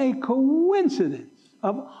what a coincidence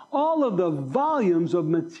of all of the volumes of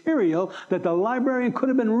material that the librarian could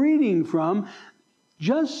have been reading from.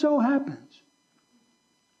 Just so happens,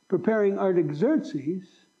 preparing Artaxerxes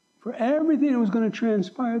for everything that was going to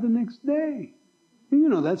transpire the next day. You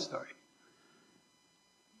know that story.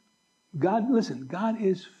 God, listen, God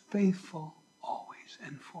is faithful always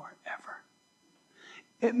and forever.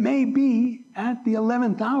 It may be at the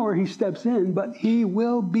 11th hour he steps in, but he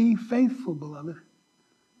will be faithful, beloved.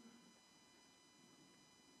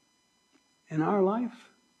 And our life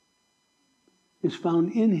is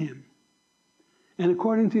found in him. And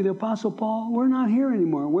according to the Apostle Paul, we're not here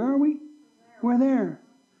anymore. Where are we? We're there,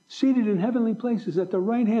 seated in heavenly places at the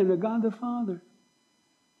right hand of God the Father.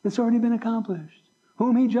 It's already been accomplished.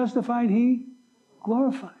 Whom he justified, he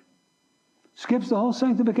glorified. Skips the whole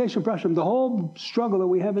sanctification process, the whole struggle that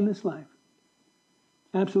we have in this life.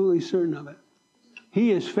 Absolutely certain of it.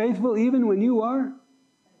 He is faithful even when you are.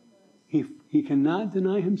 He cannot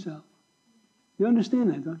deny himself. You understand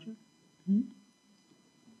that, don't you?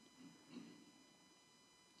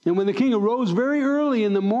 And when the king arose very early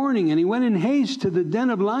in the morning, and he went in haste to the den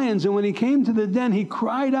of lions, and when he came to the den, he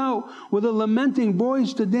cried out with a lamenting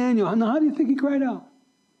voice to Daniel. Now, how do you think he cried out?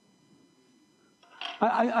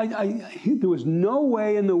 There was no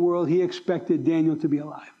way in the world he expected Daniel to be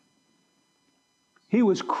alive. He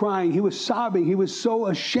was crying. He was sobbing. He was so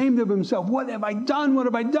ashamed of himself. What have I done? What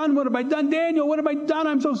have I done? What have I done? Daniel, what have I done?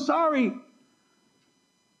 I'm so sorry.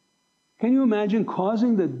 Can you imagine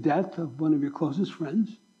causing the death of one of your closest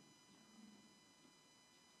friends?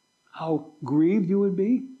 How grieved you would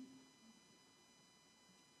be?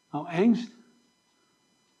 How angst?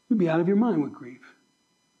 You'd be out of your mind with grief.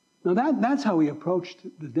 Now that's how he approached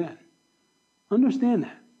the den. Understand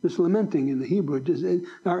that. This lamenting in the Hebrew,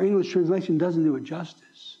 our English translation doesn't do it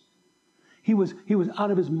justice. He was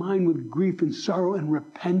out of his mind with grief and sorrow and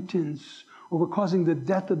repentance over causing the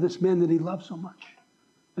death of this man that he loved so much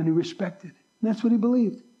and he respected. And that's what he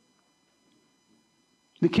believed.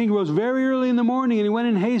 The king rose very early in the morning, and he went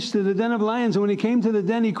in haste to the den of lions. And when he came to the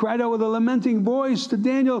den, he cried out with a lamenting voice to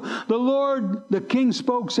Daniel. The king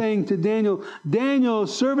spoke, saying to Daniel, Daniel,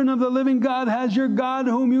 servant of the living God, has your God,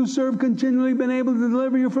 whom you serve continually, been able to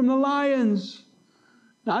deliver you from the lions?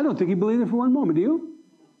 Now, I don't think he believed it for one moment. Do you?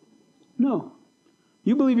 No.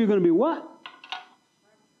 You believe you're going to be what?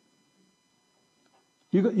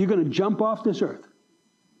 You're going to jump off this earth.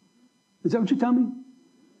 Is that what you tell me?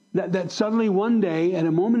 That suddenly one day, at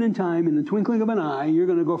a moment in time, in the twinkling of an eye, you're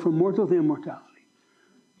going to go from mortal to immortality.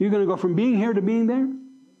 You're going to go from being here to being there?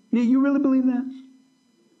 You really believe that?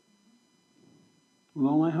 With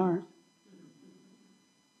all my heart.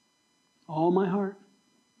 All my heart.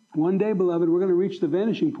 One day, beloved, we're going to reach the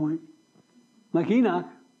vanishing point. Like Enoch.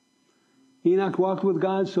 Enoch walked with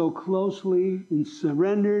God so closely and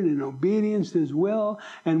surrendered in obedience to his will.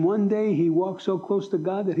 And one day he walked so close to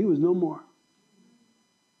God that he was no more.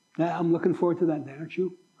 I'm looking forward to that day, aren't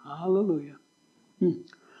you? Hallelujah.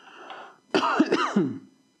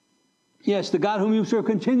 Yes, the God whom you serve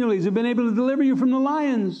continually has been able to deliver you from the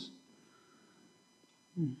lions.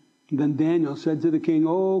 Then Daniel said to the king,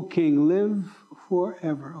 O king, live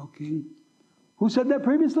forever, O king. Who said that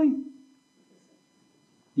previously?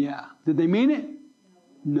 Yeah. Did they mean it?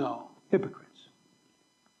 No. Hypocrites.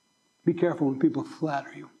 Be careful when people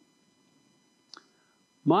flatter you.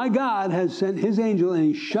 My God has sent his angel and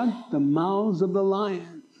he shut the mouths of the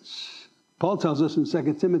lions. Paul tells us in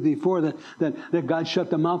 2 Timothy 4 that God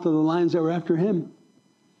shut the mouth of the lions that were after him.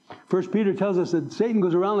 1 Peter tells us that Satan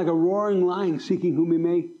goes around like a roaring lion seeking whom he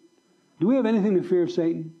may. Do we have anything to fear of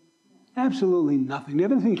Satan? Absolutely nothing. Do you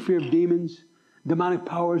have anything to fear of demons, demonic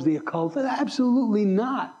powers, the occult? Absolutely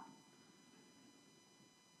not.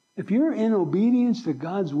 If you're in obedience to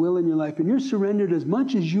God's will in your life and you're surrendered as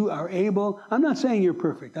much as you are able, I'm not saying you're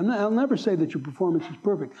perfect. I'll never say that your performance is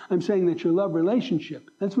perfect. I'm saying that your love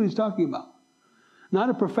relationship, that's what he's talking about. Not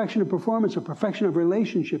a perfection of performance, a perfection of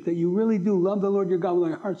relationship, that you really do love the Lord your God with all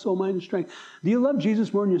your heart, soul, mind, and strength. Do you love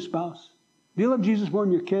Jesus more than your spouse? Do you love Jesus more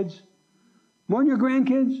than your kids? More than your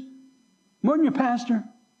grandkids? More than your pastor?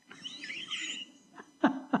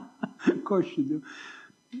 Of course you do.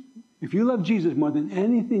 If you love Jesus more than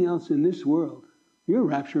anything else in this world, you're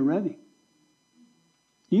rapture ready.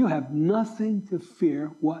 You have nothing to fear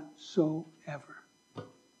whatsoever.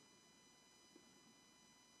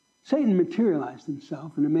 Satan materialized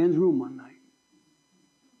himself in a man's room one night.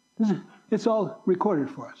 It's all recorded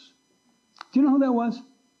for us. Do you know who that was?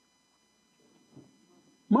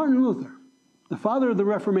 Martin Luther, the father of the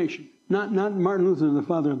Reformation. Not Martin Luther, the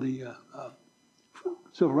father of the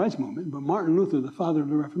Civil Rights Movement, but Martin Luther, the father of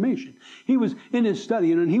the Reformation. He was in his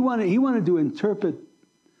study, and he wanted to interpret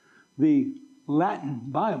the Latin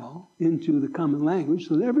Bible into the common language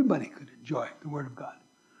so that everybody could enjoy the Word of God,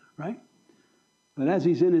 right? But as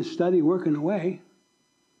he's in his study working away,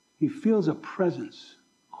 he feels a presence,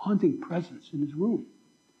 a haunting presence in his room.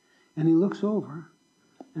 And he looks over,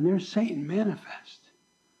 and there's Satan manifest,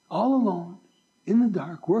 all alone, in the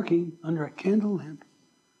dark, working under a candle lamp.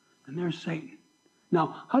 And there's Satan.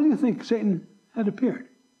 Now, how do you think Satan had appeared?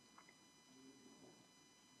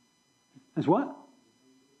 As what?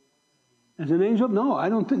 As an angel? No, I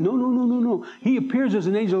don't think. No. He appears as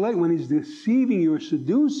an angel of light when he's deceiving you or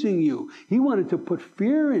seducing you. He wanted to put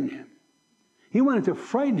fear in him. He wanted to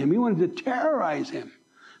frighten him. He wanted to terrorize him.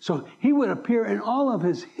 So he would appear in all of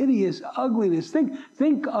his hideous ugliness.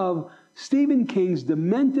 Think of Stephen King's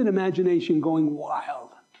demented imagination going wild.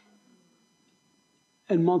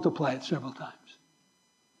 And multiply it several times.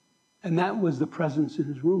 And that was the presence in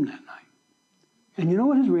his room that night. And you know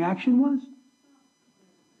what his reaction was?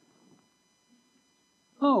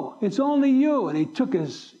 Oh, it's only you. And he took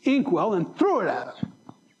his inkwell and threw it at him.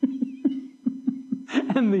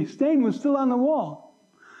 And the stain was still on the wall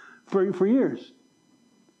for years.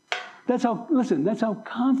 That's how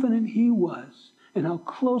confident he was and how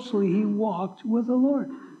closely he walked with the Lord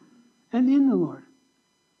and in the Lord.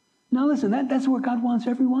 Now listen, that's where God wants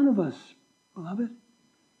every one of us, beloved.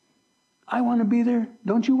 I want to be there.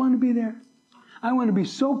 Don't you want to be there? I want to be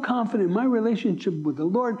so confident in my relationship with the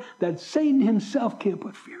Lord that Satan himself can't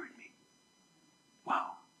put fear in me.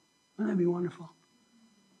 Wow. Wouldn't that be wonderful?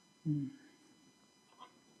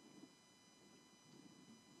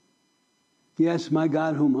 Yes, my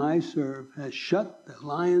God whom I serve has shut the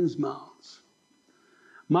lions' mouths.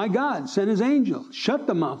 My God sent his angel, shut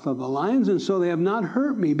the mouth of the lions, and so they have not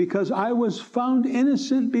hurt me, because I was found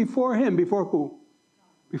innocent before him. Before who?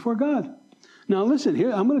 Before God. Now listen,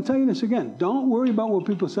 here, I'm going to tell you this again. Don't worry about what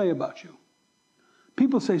people say about you.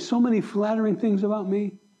 People say so many flattering things about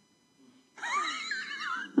me.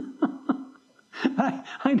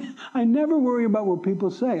 I never worry about what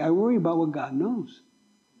people say. I worry about what God knows.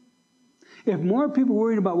 If more people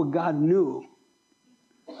worried about what God knew,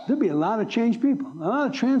 there'd be a lot of changed people, a lot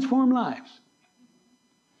of transformed lives.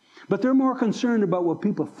 But they're more concerned about what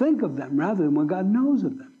people think of them rather than what God knows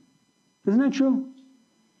of them. Isn't that true?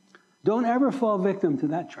 Don't ever fall victim to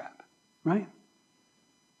that trap, right?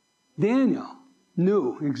 Daniel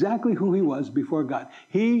knew exactly who he was before God.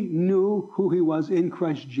 He knew who he was in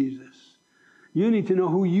Christ Jesus. You need to know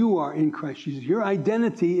who you are in Christ Jesus. Your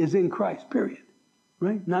identity is in Christ, period.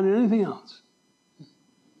 Right? Not in anything else.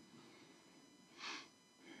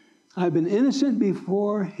 I've been innocent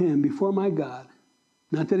before him, before my God.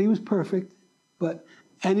 Not that he was perfect, but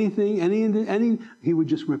anything, he would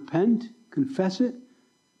just repent, confess it,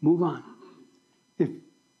 move on. If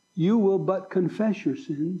you will but confess your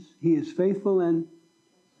sins, he is faithful and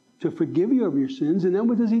to forgive you of your sins. And then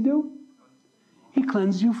what does he do? He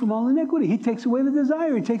cleanses you from all iniquity. He takes away the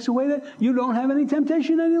desire. He takes away that you don't have any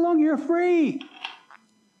temptation any longer. You're free.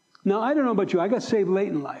 Now, I don't know about you. I got saved late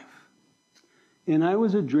in life. And I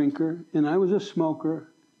was a drinker, and I was a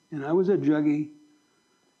smoker, and I was a druggie,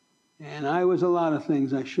 and I was a lot of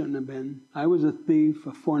things I shouldn't have been. I was a thief,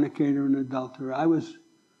 a fornicator, an adulterer.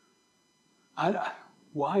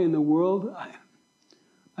 Why in the world?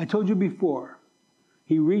 I told you before,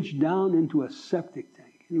 he reached down into a septic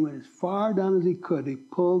tank. And he went as far down as he could. He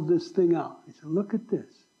pulled this thing out. He said, look at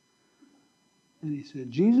this. And he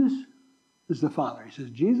said, Jesus is the Father. He says,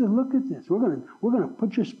 Jesus, look at this. We're going to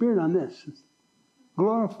put your spirit on this.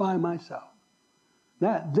 Glorify myself.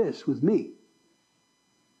 This was me.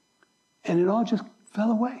 And it all just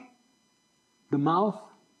fell away. The mouth,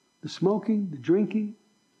 the smoking, the drinking,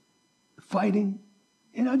 the fighting.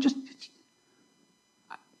 It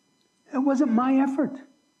wasn't my effort.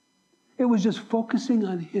 It was just focusing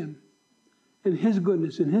on him and his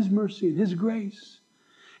goodness and his mercy and his grace.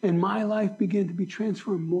 And my life began to be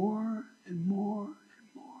transformed more and more and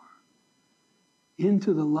more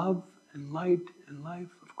into the love and light and life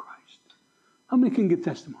of Christ. How many can give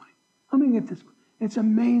testimony? How many can give testimony? It's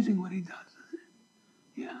amazing what he does, isn't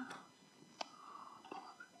it? Yeah.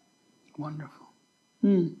 Wonderful.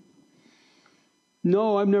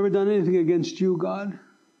 No, I've never done anything against you, God.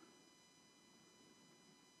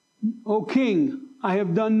 O King, I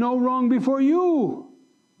have done no wrong before you.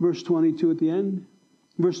 Verse 22 at the end.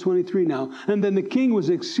 Verse 23 now. And then the king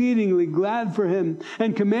was exceedingly glad for him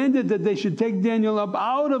and commanded that they should take Daniel up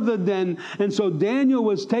out of the den. And so Daniel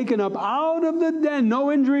was taken up out of the den.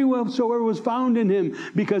 No injury whatsoever was found in him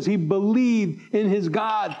because he believed in his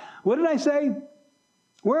God. What did I say?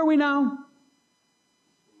 Where are we now?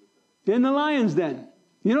 In the lion's den.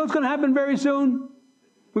 You know what's going to happen very soon?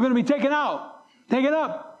 We're going to be taken out, taken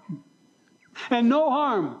up. And no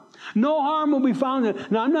harm, No harm will be found.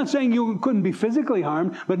 Now, I'm not saying you couldn't be physically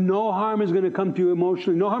harmed, but no harm is going to come to you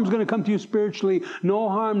emotionally. No harm is going to come to you spiritually. No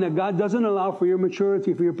harm that God doesn't allow for your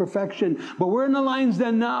maturity, for your perfection. But we're in the lion's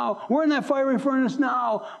den now. We're in that fiery furnace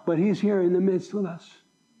now. But He's here in the midst with us.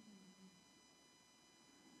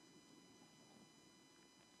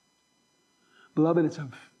 Beloved, it's a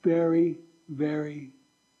very, very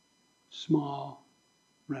small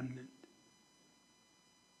remnant.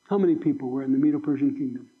 How many people were in the Medo-Persian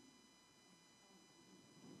kingdom?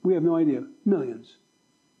 We have no idea. Millions.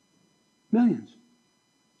 Millions.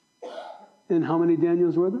 And how many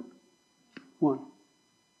Daniels were there? One.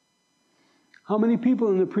 How many people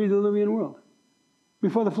in the pre-Diluvian world?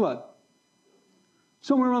 Before the flood?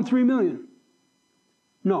 Somewhere around 3 million.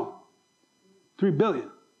 No. 3 billion.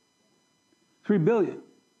 3 billion.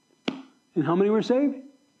 And how many were saved?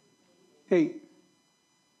 8.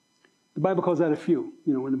 The Bible calls that a few.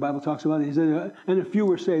 You know, when the Bible talks about it, he said, and a few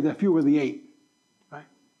were saved, a few were the 8. Right?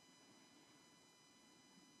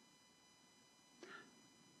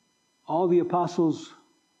 All the apostles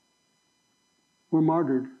were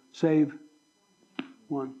martyred, save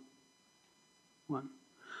one. One.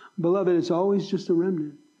 Beloved, it's always just a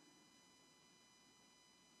remnant.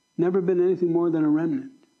 Never been anything more than a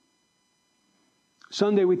remnant.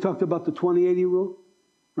 Sunday we talked about the 20-80 rule,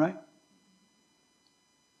 right?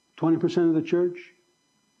 20% of the church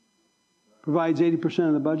provides 80%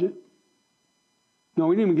 of the budget. No,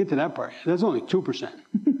 we didn't even get to that part. That's only 2%.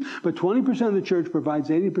 But 20% of the church provides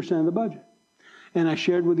 80% of the budget. And I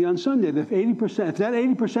shared with you on Sunday that if that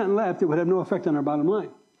 80% left, it would have no effect on our bottom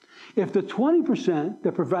line. If the 20%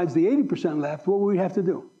 that provides the 80% left, what would we have to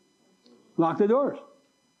do? Lock the doors.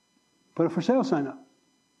 Put a for sale sign up.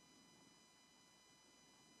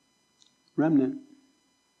 Remnant.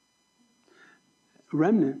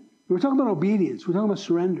 Remnant. We're talking about obedience. We're talking about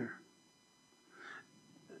surrender.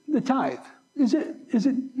 The tithe. Is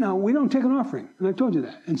it, now, we don't take an offering. And I told you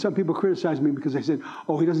that. And some people criticize me because they said,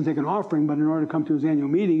 oh, he doesn't take an offering, but in order to come to his annual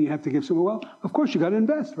meeting, you have to give some. Well, of course, you got to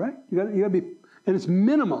invest, right? You got to be, and it's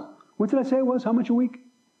minimal. What did I say it was? How much a week?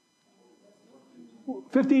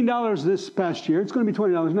 $15 this past year. It's going to be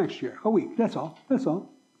 $20 next year. A week. That's all. That's all.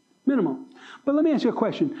 Minimal. But let me ask you a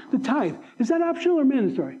question. The tithe, is that optional or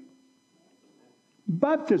mandatory?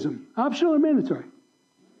 Baptism, optional or mandatory?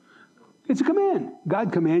 It's a command.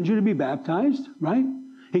 God commands you to be baptized, right?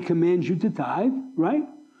 He commands you to tithe, right?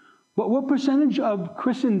 But what percentage of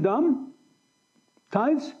Christendom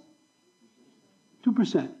tithes?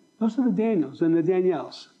 2%. Those are the Daniels and the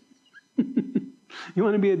Danielles. You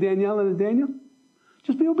want to be a Danielle and a Daniel?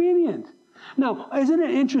 Just be obedient. Now, isn't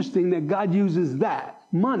it interesting that God uses that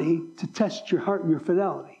money to test your heart and your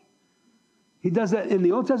fidelity? He does that in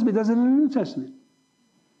the Old Testament, he does it in the New Testament.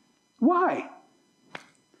 Why?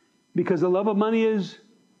 Because the love of money is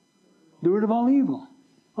the root of all evil.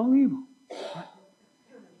 All evil.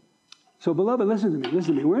 So, beloved, listen to me.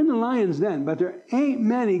 Listen to me. We're in the lion's den, but there ain't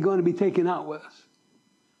many going to be taken out with us.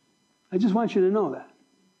 I just want you to know that.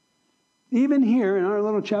 Even here in our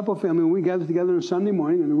little chapel family, when we gather together on a Sunday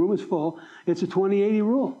morning and the room is full, it's a 20-80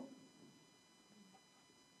 rule.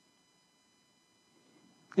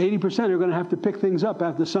 80% are going to have to pick things up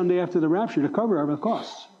after the Sunday after the rapture to cover our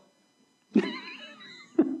costs.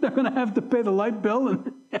 They're going to have to pay the light bill.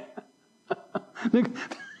 And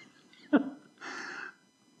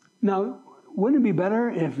now, wouldn't it be better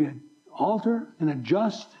if you alter and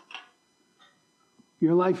adjust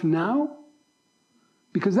your life now?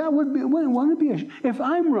 Because that would be, wouldn't it be, if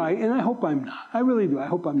I'm right, and I hope I'm not, I really do, I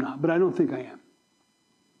hope I'm not, but I don't think I am.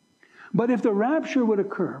 But if the rapture would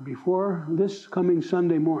occur before this coming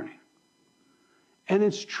Sunday morning, and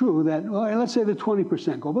it's true that, well, let's say the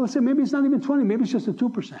 20% go, but let's say maybe it's not even 20, maybe it's just a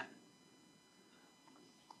 2%.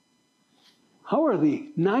 How are the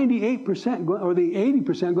 98% or the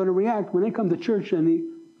 80% going to react when they come to church and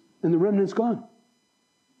the remnant's gone?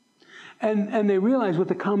 And they realize what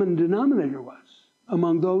the common denominator was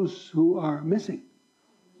among those who are missing.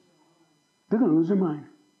 They're going to lose their mind.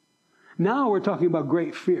 Now we're talking about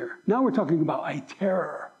great fear. Now we're talking about a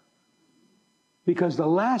terror. Because the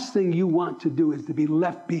last thing you want to do is to be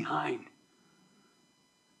left behind.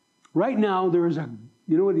 Right now, there is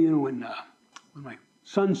when my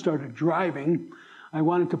son started driving, I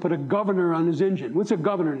wanted to put a governor on his engine. What's a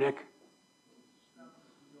governor, Nick?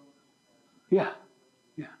 Yeah.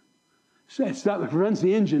 So it prevents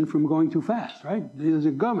the engine from going too fast, right? There's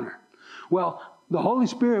a governor. Well, the Holy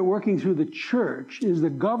Spirit working through the church is the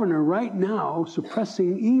governor right now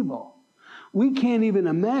suppressing evil. We can't even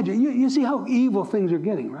imagine. You see how evil things are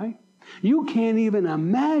getting, right? You can't even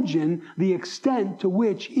imagine the extent to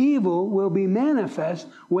which evil will be manifest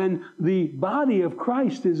when the body of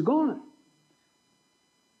Christ is gone.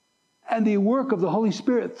 And the work of the Holy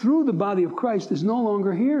Spirit through the body of Christ is no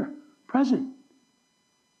longer here, present.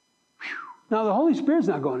 Whew. Now, the Holy Spirit's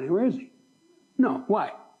not going anywhere, is he? No.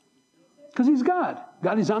 Why? Because he's God.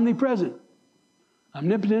 God is omnipresent,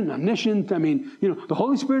 omnipotent, omniscient. I mean, the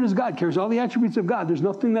Holy Spirit is God, carries all the attributes of God. There's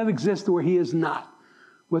nothing that exists where he is not.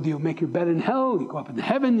 Whether you make your bed in hell, you go up into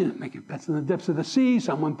heaven, you make your beds in the depths of the sea,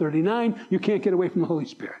 Psalm 139, you can't get away from the Holy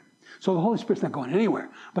Spirit. So the Holy Spirit's not going anywhere.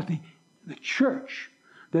 But the church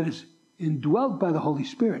that is indwelt by the Holy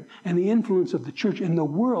Spirit and the influence of the church in the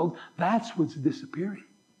world, that's what's disappearing.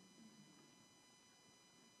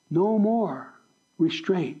 No more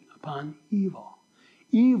restraint upon evil.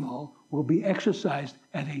 Evil will be exercised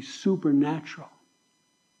at a supernatural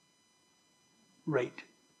rate.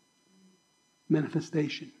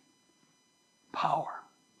 Manifestation. Power.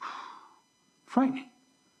 Frightening.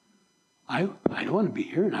 I don't want to be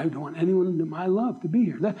here, and I don't want anyone that I love to be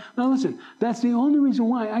here. Now listen, that's the only reason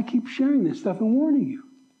why I keep sharing this stuff and warning you.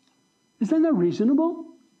 Is that not reasonable?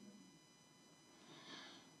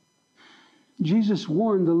 Jesus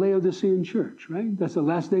warned the Laodicean church, right? That's the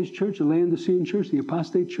last days church, the Laodicean church, the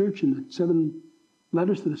apostate church, and the 7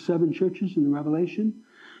 letters to the 7 churches in the Revelation.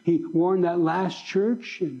 He warned that last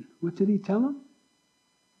church, and what did he tell them?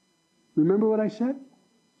 Remember what I said?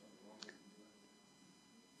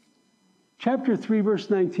 Chapter 3, verse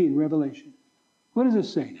 19, Revelation. What does it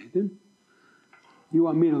say, Nathan? You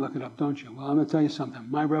want me to look it up, don't you? Well, I'm going to tell you something.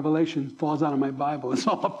 My Revelation falls out of my Bible. It's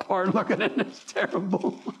all apart. Look at it. It's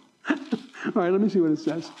terrible. All right, let me see what it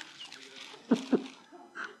says.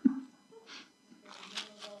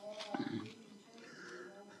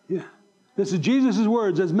 Yeah. This is Jesus'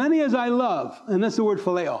 words. As many as I love, and that's the word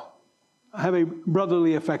phileo, I have a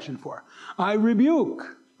brotherly affection for. I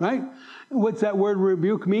rebuke, right? What's that word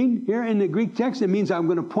rebuke mean? Here in the Greek text, it means I'm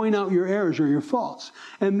going to point out your errors or your faults.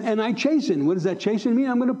 And I chasten. What does that chasten mean?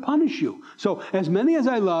 I'm going to punish you. So as many as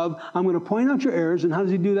I love, I'm going to point out your errors. And how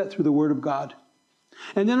does he do that? Through the word of God.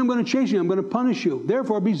 And then I'm going to chasten you. I'm going to punish you.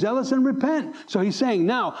 Therefore, be zealous and repent. So he's saying,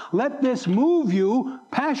 now, let this move you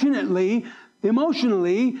passionately,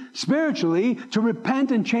 emotionally, spiritually, to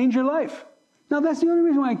repent and change your life. Now, that's the only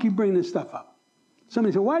reason why I keep bringing this stuff up.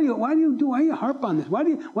 Somebody said, why do you harp on this? Why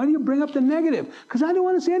do you bring up the negative? Because I don't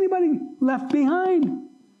want to see anybody left behind.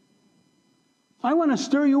 I want to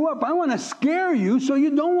stir you up. I want to scare you so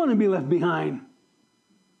you don't want to be left behind.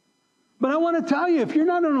 But I want to tell you, if you're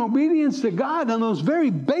not in obedience to God on those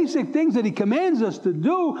very basic things that he commands us to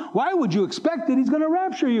do, why would you expect that he's going to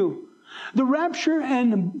rapture you? The rapture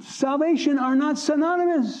and salvation are not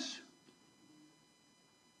synonymous.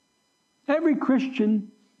 Every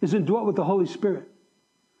Christian is indwelt with the Holy Spirit.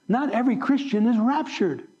 Not every Christian is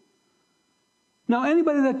raptured. Now,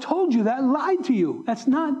 anybody that told you that lied to you. That's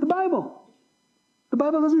not the Bible. The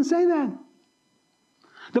Bible doesn't say that.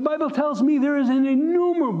 The Bible tells me there is an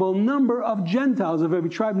innumerable number of Gentiles of every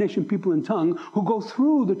tribe, nation, people, and tongue who go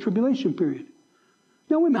through the tribulation period.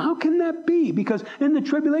 Now, wait a minute, how can that be? Because in the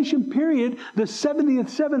tribulation period, the 70th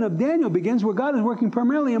seven of Daniel begins where God is working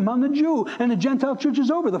primarily among the Jew, and the Gentile church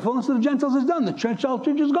is over. The fullness of the Gentiles is done. The Gentile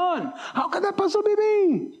church is gone. How could that possibly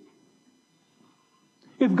be?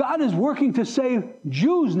 If God is working to save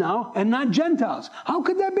Jews now and not Gentiles, how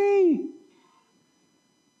could that be?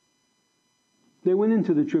 They went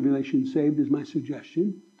into the tribulation saved, is my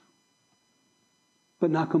suggestion, but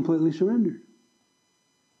not completely surrendered.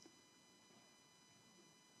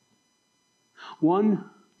 One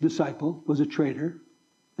disciple was a traitor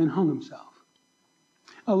and hung himself.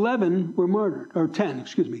 11 were martyred, or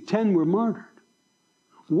 10 were martyred.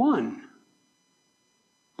 One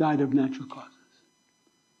died of natural causes.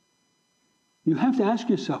 You have to ask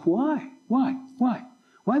yourself, why? Why? Why?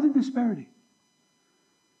 Why the disparity?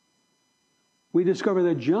 We discover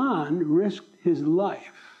that John risked his life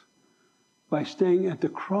by staying at the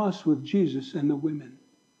cross with Jesus and the women,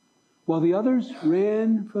 while the others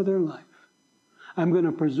ran for their life. I'm going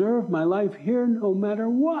to preserve my life here no matter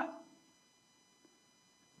what,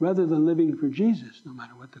 rather than living for Jesus no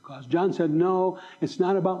matter what the cost. John said, no, it's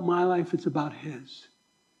not about my life, it's about his.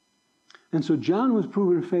 And so John was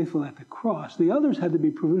proven faithful at the cross. The others had to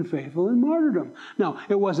be proven faithful in martyrdom. Now,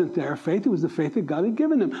 it wasn't their faith, it was the faith that God had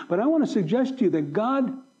given them. But I want to suggest to you that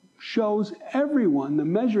God shows everyone the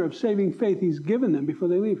measure of saving faith he's given them before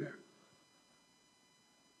they leave here.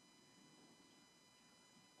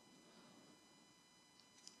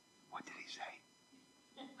 What did he say?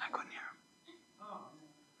 I couldn't hear him. Oh.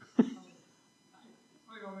 What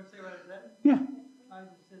do you want me to say what I said? Yeah. I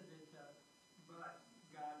just said that but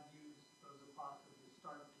God used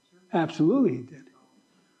Absolutely he did.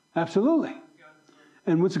 Absolutely.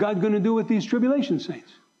 And what's God going to do with these tribulation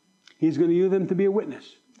saints? He's going to use them to be a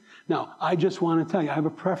witness. Now, I just want to tell you, I have a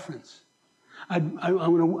preference. I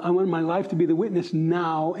want my life to be the witness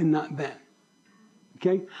now and not then.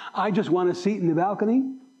 Okay? I just want a seat in the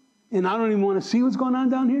balcony, and I don't even want to see what's going on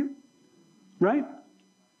down here. Right?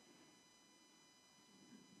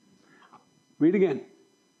 Read again.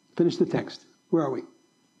 Finish the text. Where are we?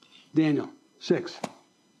 Daniel 6.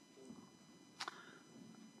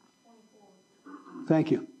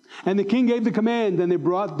 Thank you. And the king gave the command, and they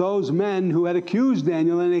brought those men who had accused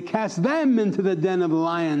Daniel, and they cast them into the den of the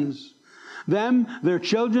lions. Them, their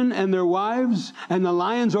children, and their wives, and the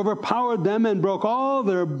lions overpowered them and broke all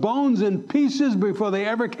their bones in pieces before they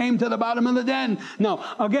ever came to the bottom of the den.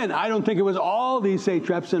 Now, again, I don't think it was all these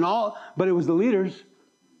satraps and all, but it was the leaders.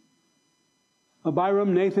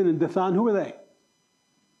 Abiram, Nathan, and Dathan. Who were they?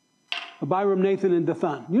 Abiram, Nathan, and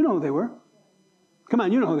Dathan. You know who they were. Come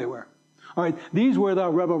on, you know who they were. All right, these were the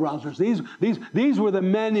rebel rousers. These were the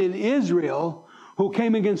men in Israel who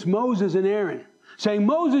came against Moses and Aaron, saying,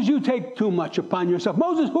 Moses, you take too much upon yourself.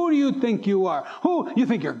 Moses, who do you think you are? Who? You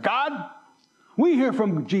think you're God? We hear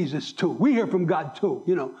from Jesus too. We hear from God too.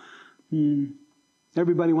 You know,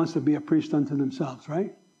 everybody wants to be a priest unto themselves,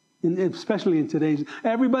 right? And especially in today's,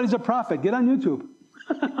 everybody's a prophet. Get on YouTube.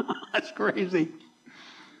 That's crazy.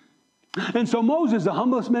 And so Moses, the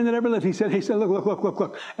humblest man that ever lived, he said,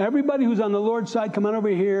 look. Everybody who's on the Lord's side, come on over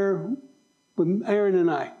here with Aaron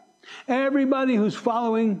and I. Everybody who's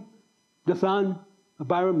following Dathan,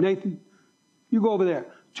 Abiram, Nathan, you go over there.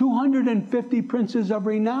 250 princes of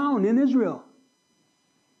renown in Israel.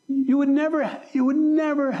 You would never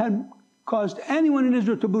have caused anyone in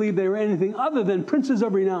Israel to believe they were anything other than princes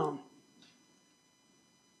of renown.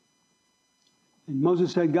 And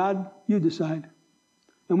Moses said, God, you decide.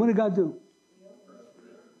 And what did God do?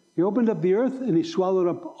 He opened up the earth and he swallowed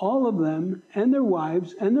up all of them and their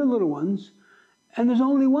wives and their little ones. And there's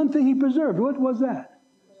only one thing he preserved. What was that?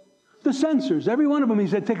 The censers. Every one of them, he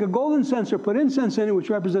said, take a golden censer, put incense in it, which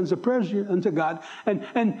represents a prayer unto God,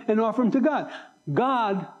 and offer them to God.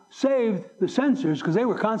 God saved the censers because they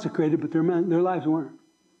were consecrated, but their lives weren't.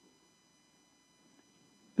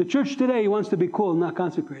 The church today wants to be cool, not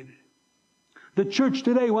consecrated. The church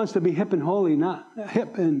today wants to be hip and holy, not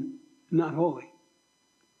holy.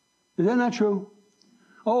 Is that not true?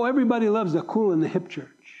 Oh, everybody loves the cool and the hip church.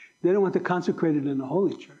 They don't want the consecrated and the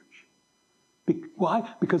holy church. Why?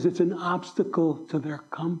 Because it's an obstacle to their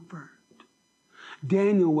comfort.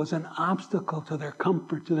 Daniel was an obstacle to their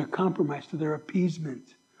comfort, to their compromise, to their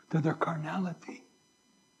appeasement, to their carnality.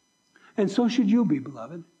 And so should you be,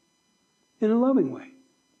 beloved, in a loving way.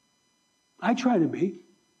 I try to be.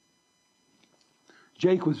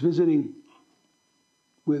 Jake was visiting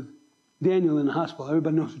with Daniel in the hospital.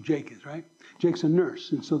 Everybody knows who Jake is, right? Jake's a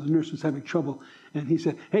nurse, and so the nurse was having trouble. And he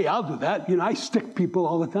said, hey, I'll do that. You know, I stick people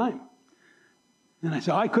all the time. And I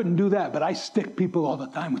said, I couldn't do that, but I stick people all the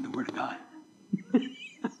time with the Word of God.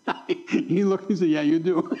 He looked, he said, yeah, you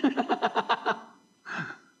do.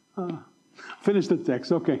 Finish the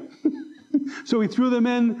text, okay. So he threw them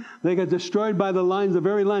in. They got destroyed by the lions, the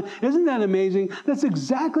very lion. Isn't that amazing? That's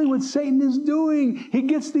exactly what Satan is doing. He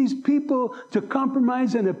gets these people to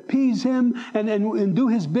compromise and appease him and do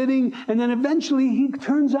his bidding. And then eventually he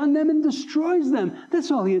turns on them and destroys them.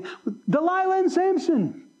 That's all he is. Delilah and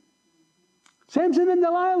Samson. Samson and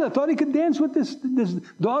Delilah thought he could dance with this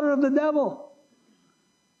daughter of the devil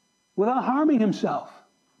without harming himself.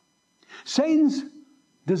 Satan's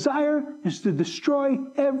desire is to destroy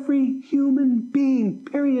every human being,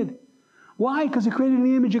 period. Why? Because he created in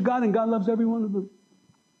the image of God and God loves every one of them.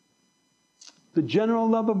 The general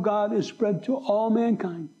love of God is spread to all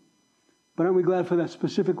mankind. But aren't we glad for that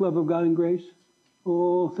specific love of God and grace?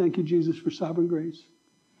 Oh, thank you, Jesus, for sovereign grace.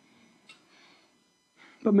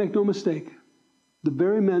 But make no mistake, the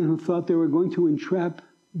very men who thought they were going to entrap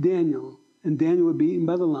Daniel, and Daniel would be eaten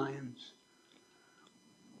by the lions,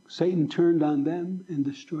 Satan turned on them and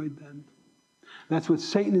destroyed them. That's what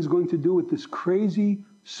Satan is going to do with this crazy,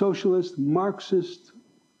 socialist, Marxist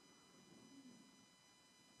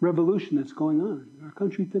revolution that's going on in our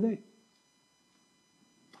country today.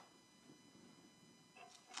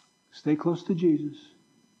 Stay close to Jesus.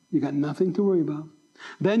 You got nothing to worry about.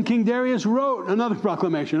 Then King Darius wrote another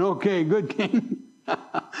proclamation. Okay, good king.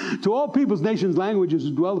 To all peoples, nations, languages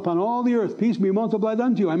who dwell upon all the earth, peace be multiplied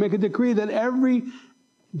unto you. I make a decree that every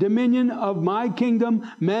dominion of my kingdom,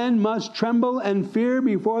 men must tremble and fear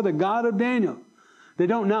before the God of Daniel. They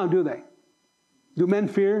don't now, do they? Do men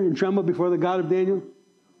fear and tremble before the God of Daniel?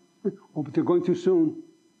 Oh, but they're going too soon.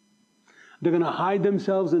 They're going to hide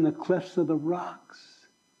themselves in the clefts of the rocks.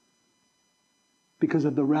 because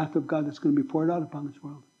of the wrath of God that's going to be poured out upon this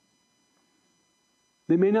world.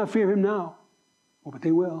 They may not fear him now, but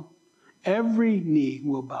they will. Every knee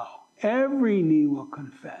will bow. Every knee will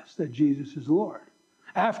confess that Jesus is Lord.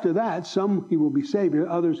 After that, some he will be Savior,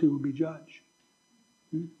 others he will be Judge.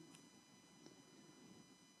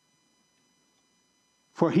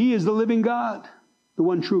 For he is the living God, the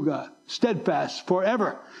one true God, steadfast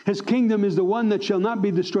forever. His kingdom is the one that shall not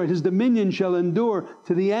be destroyed. His dominion shall endure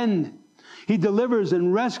to the end. He delivers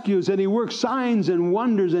and rescues, and he works signs and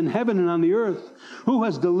wonders in heaven and on the earth. Who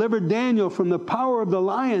has delivered Daniel from the power of the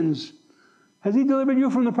lions? Has he delivered you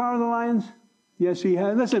from the power of the lions? Yes, he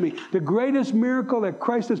has. Listen to me. The greatest miracle that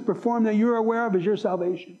Christ has performed that you're aware of is your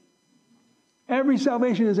salvation. Every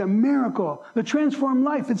salvation is a miracle. The transformed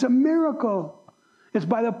life, it's a miracle. It's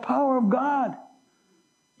by the power of God.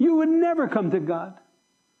 You would never come to God,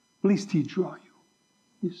 least he draw you.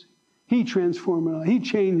 You see, he transforms our life. He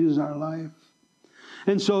changes our life.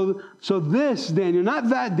 And so this Daniel, not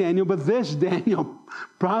that Daniel, but this Daniel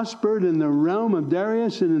prospered in the realm of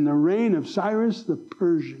Darius and in the reign of Cyrus the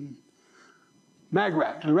Persian.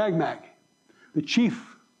 Ragmag, the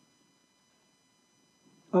chief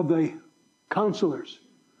of the counselors.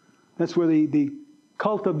 That's where the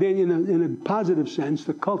cult of Daniel, in a positive sense,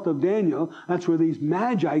 the cult of Daniel, that's where these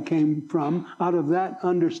magi came from, out of that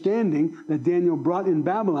understanding that Daniel brought in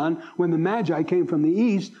Babylon when the magi came from the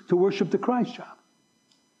east to worship the Christ child.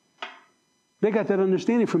 They got that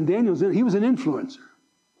understanding from Daniel. He was an influencer,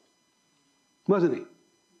 wasn't he?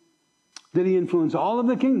 Did he influence all of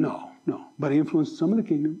the kingdom? No. But he influenced some of the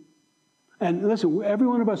kingdom. And listen, every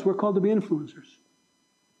one of us, we're called to be influencers.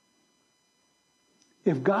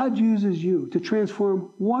 If God uses you to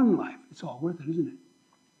transform one life, it's all worth it, isn't it?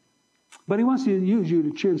 But he wants to use you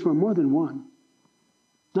to transform more than one.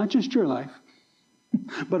 Not just your life,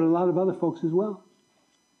 but a lot of other folks as well.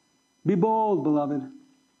 Be bold, beloved.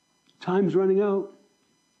 Time's running out.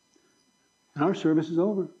 And our service is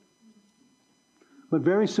over. But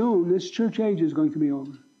very soon, this church age is going to be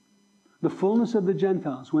over. The fullness of the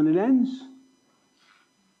Gentiles, when it ends,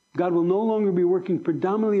 God will no longer be working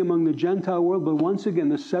predominantly among the Gentile world, but once again,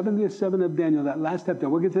 the 70th seven of Daniel, that last chapter,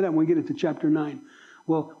 we'll get to that when we get into chapter 9,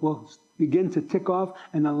 will begin to tick off,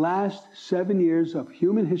 and the last 7 years of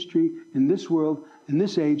human history in this world, in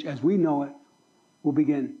this age, as we know it, will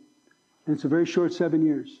begin. And it's a very short 7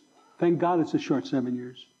 years. Thank God it's a short 7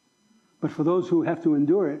 years. But for those who have to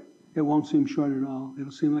endure it, it won't seem short at all.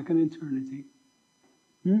 It'll seem like an eternity.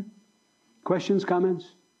 Questions,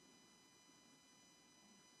 comments?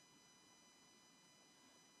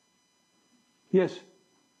 Yes.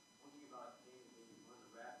 One thing about David being one of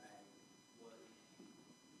the rat bags was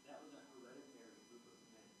that was a hereditary group of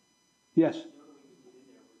men. Yes. The only way to get in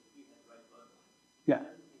there was if you had the right bloodline. Yeah.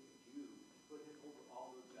 It doesn't take a Jew to put him over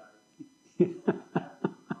all those guys.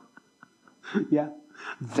 Yeah.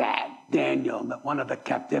 That Daniel, one of the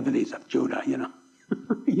captivities of Judah, you know.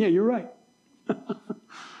 Yeah, you're right.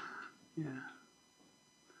 Yeah.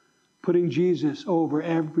 Putting Jesus over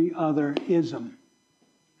every other ism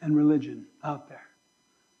and religion out there.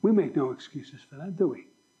 We make no excuses for that, do we?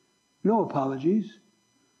 No apologies.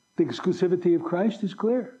 The exclusivity of Christ is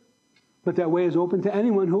clear. But that way is open to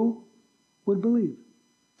anyone who would believe.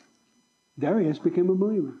 Darius became a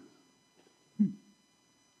believer.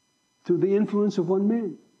 Through the influence of one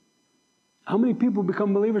man. How many people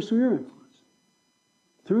become believers through your influence?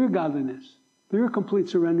 Through your godliness. Through your complete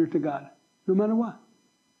surrender to God. No matter what.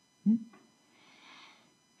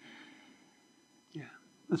 Yeah.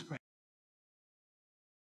 Let's pray.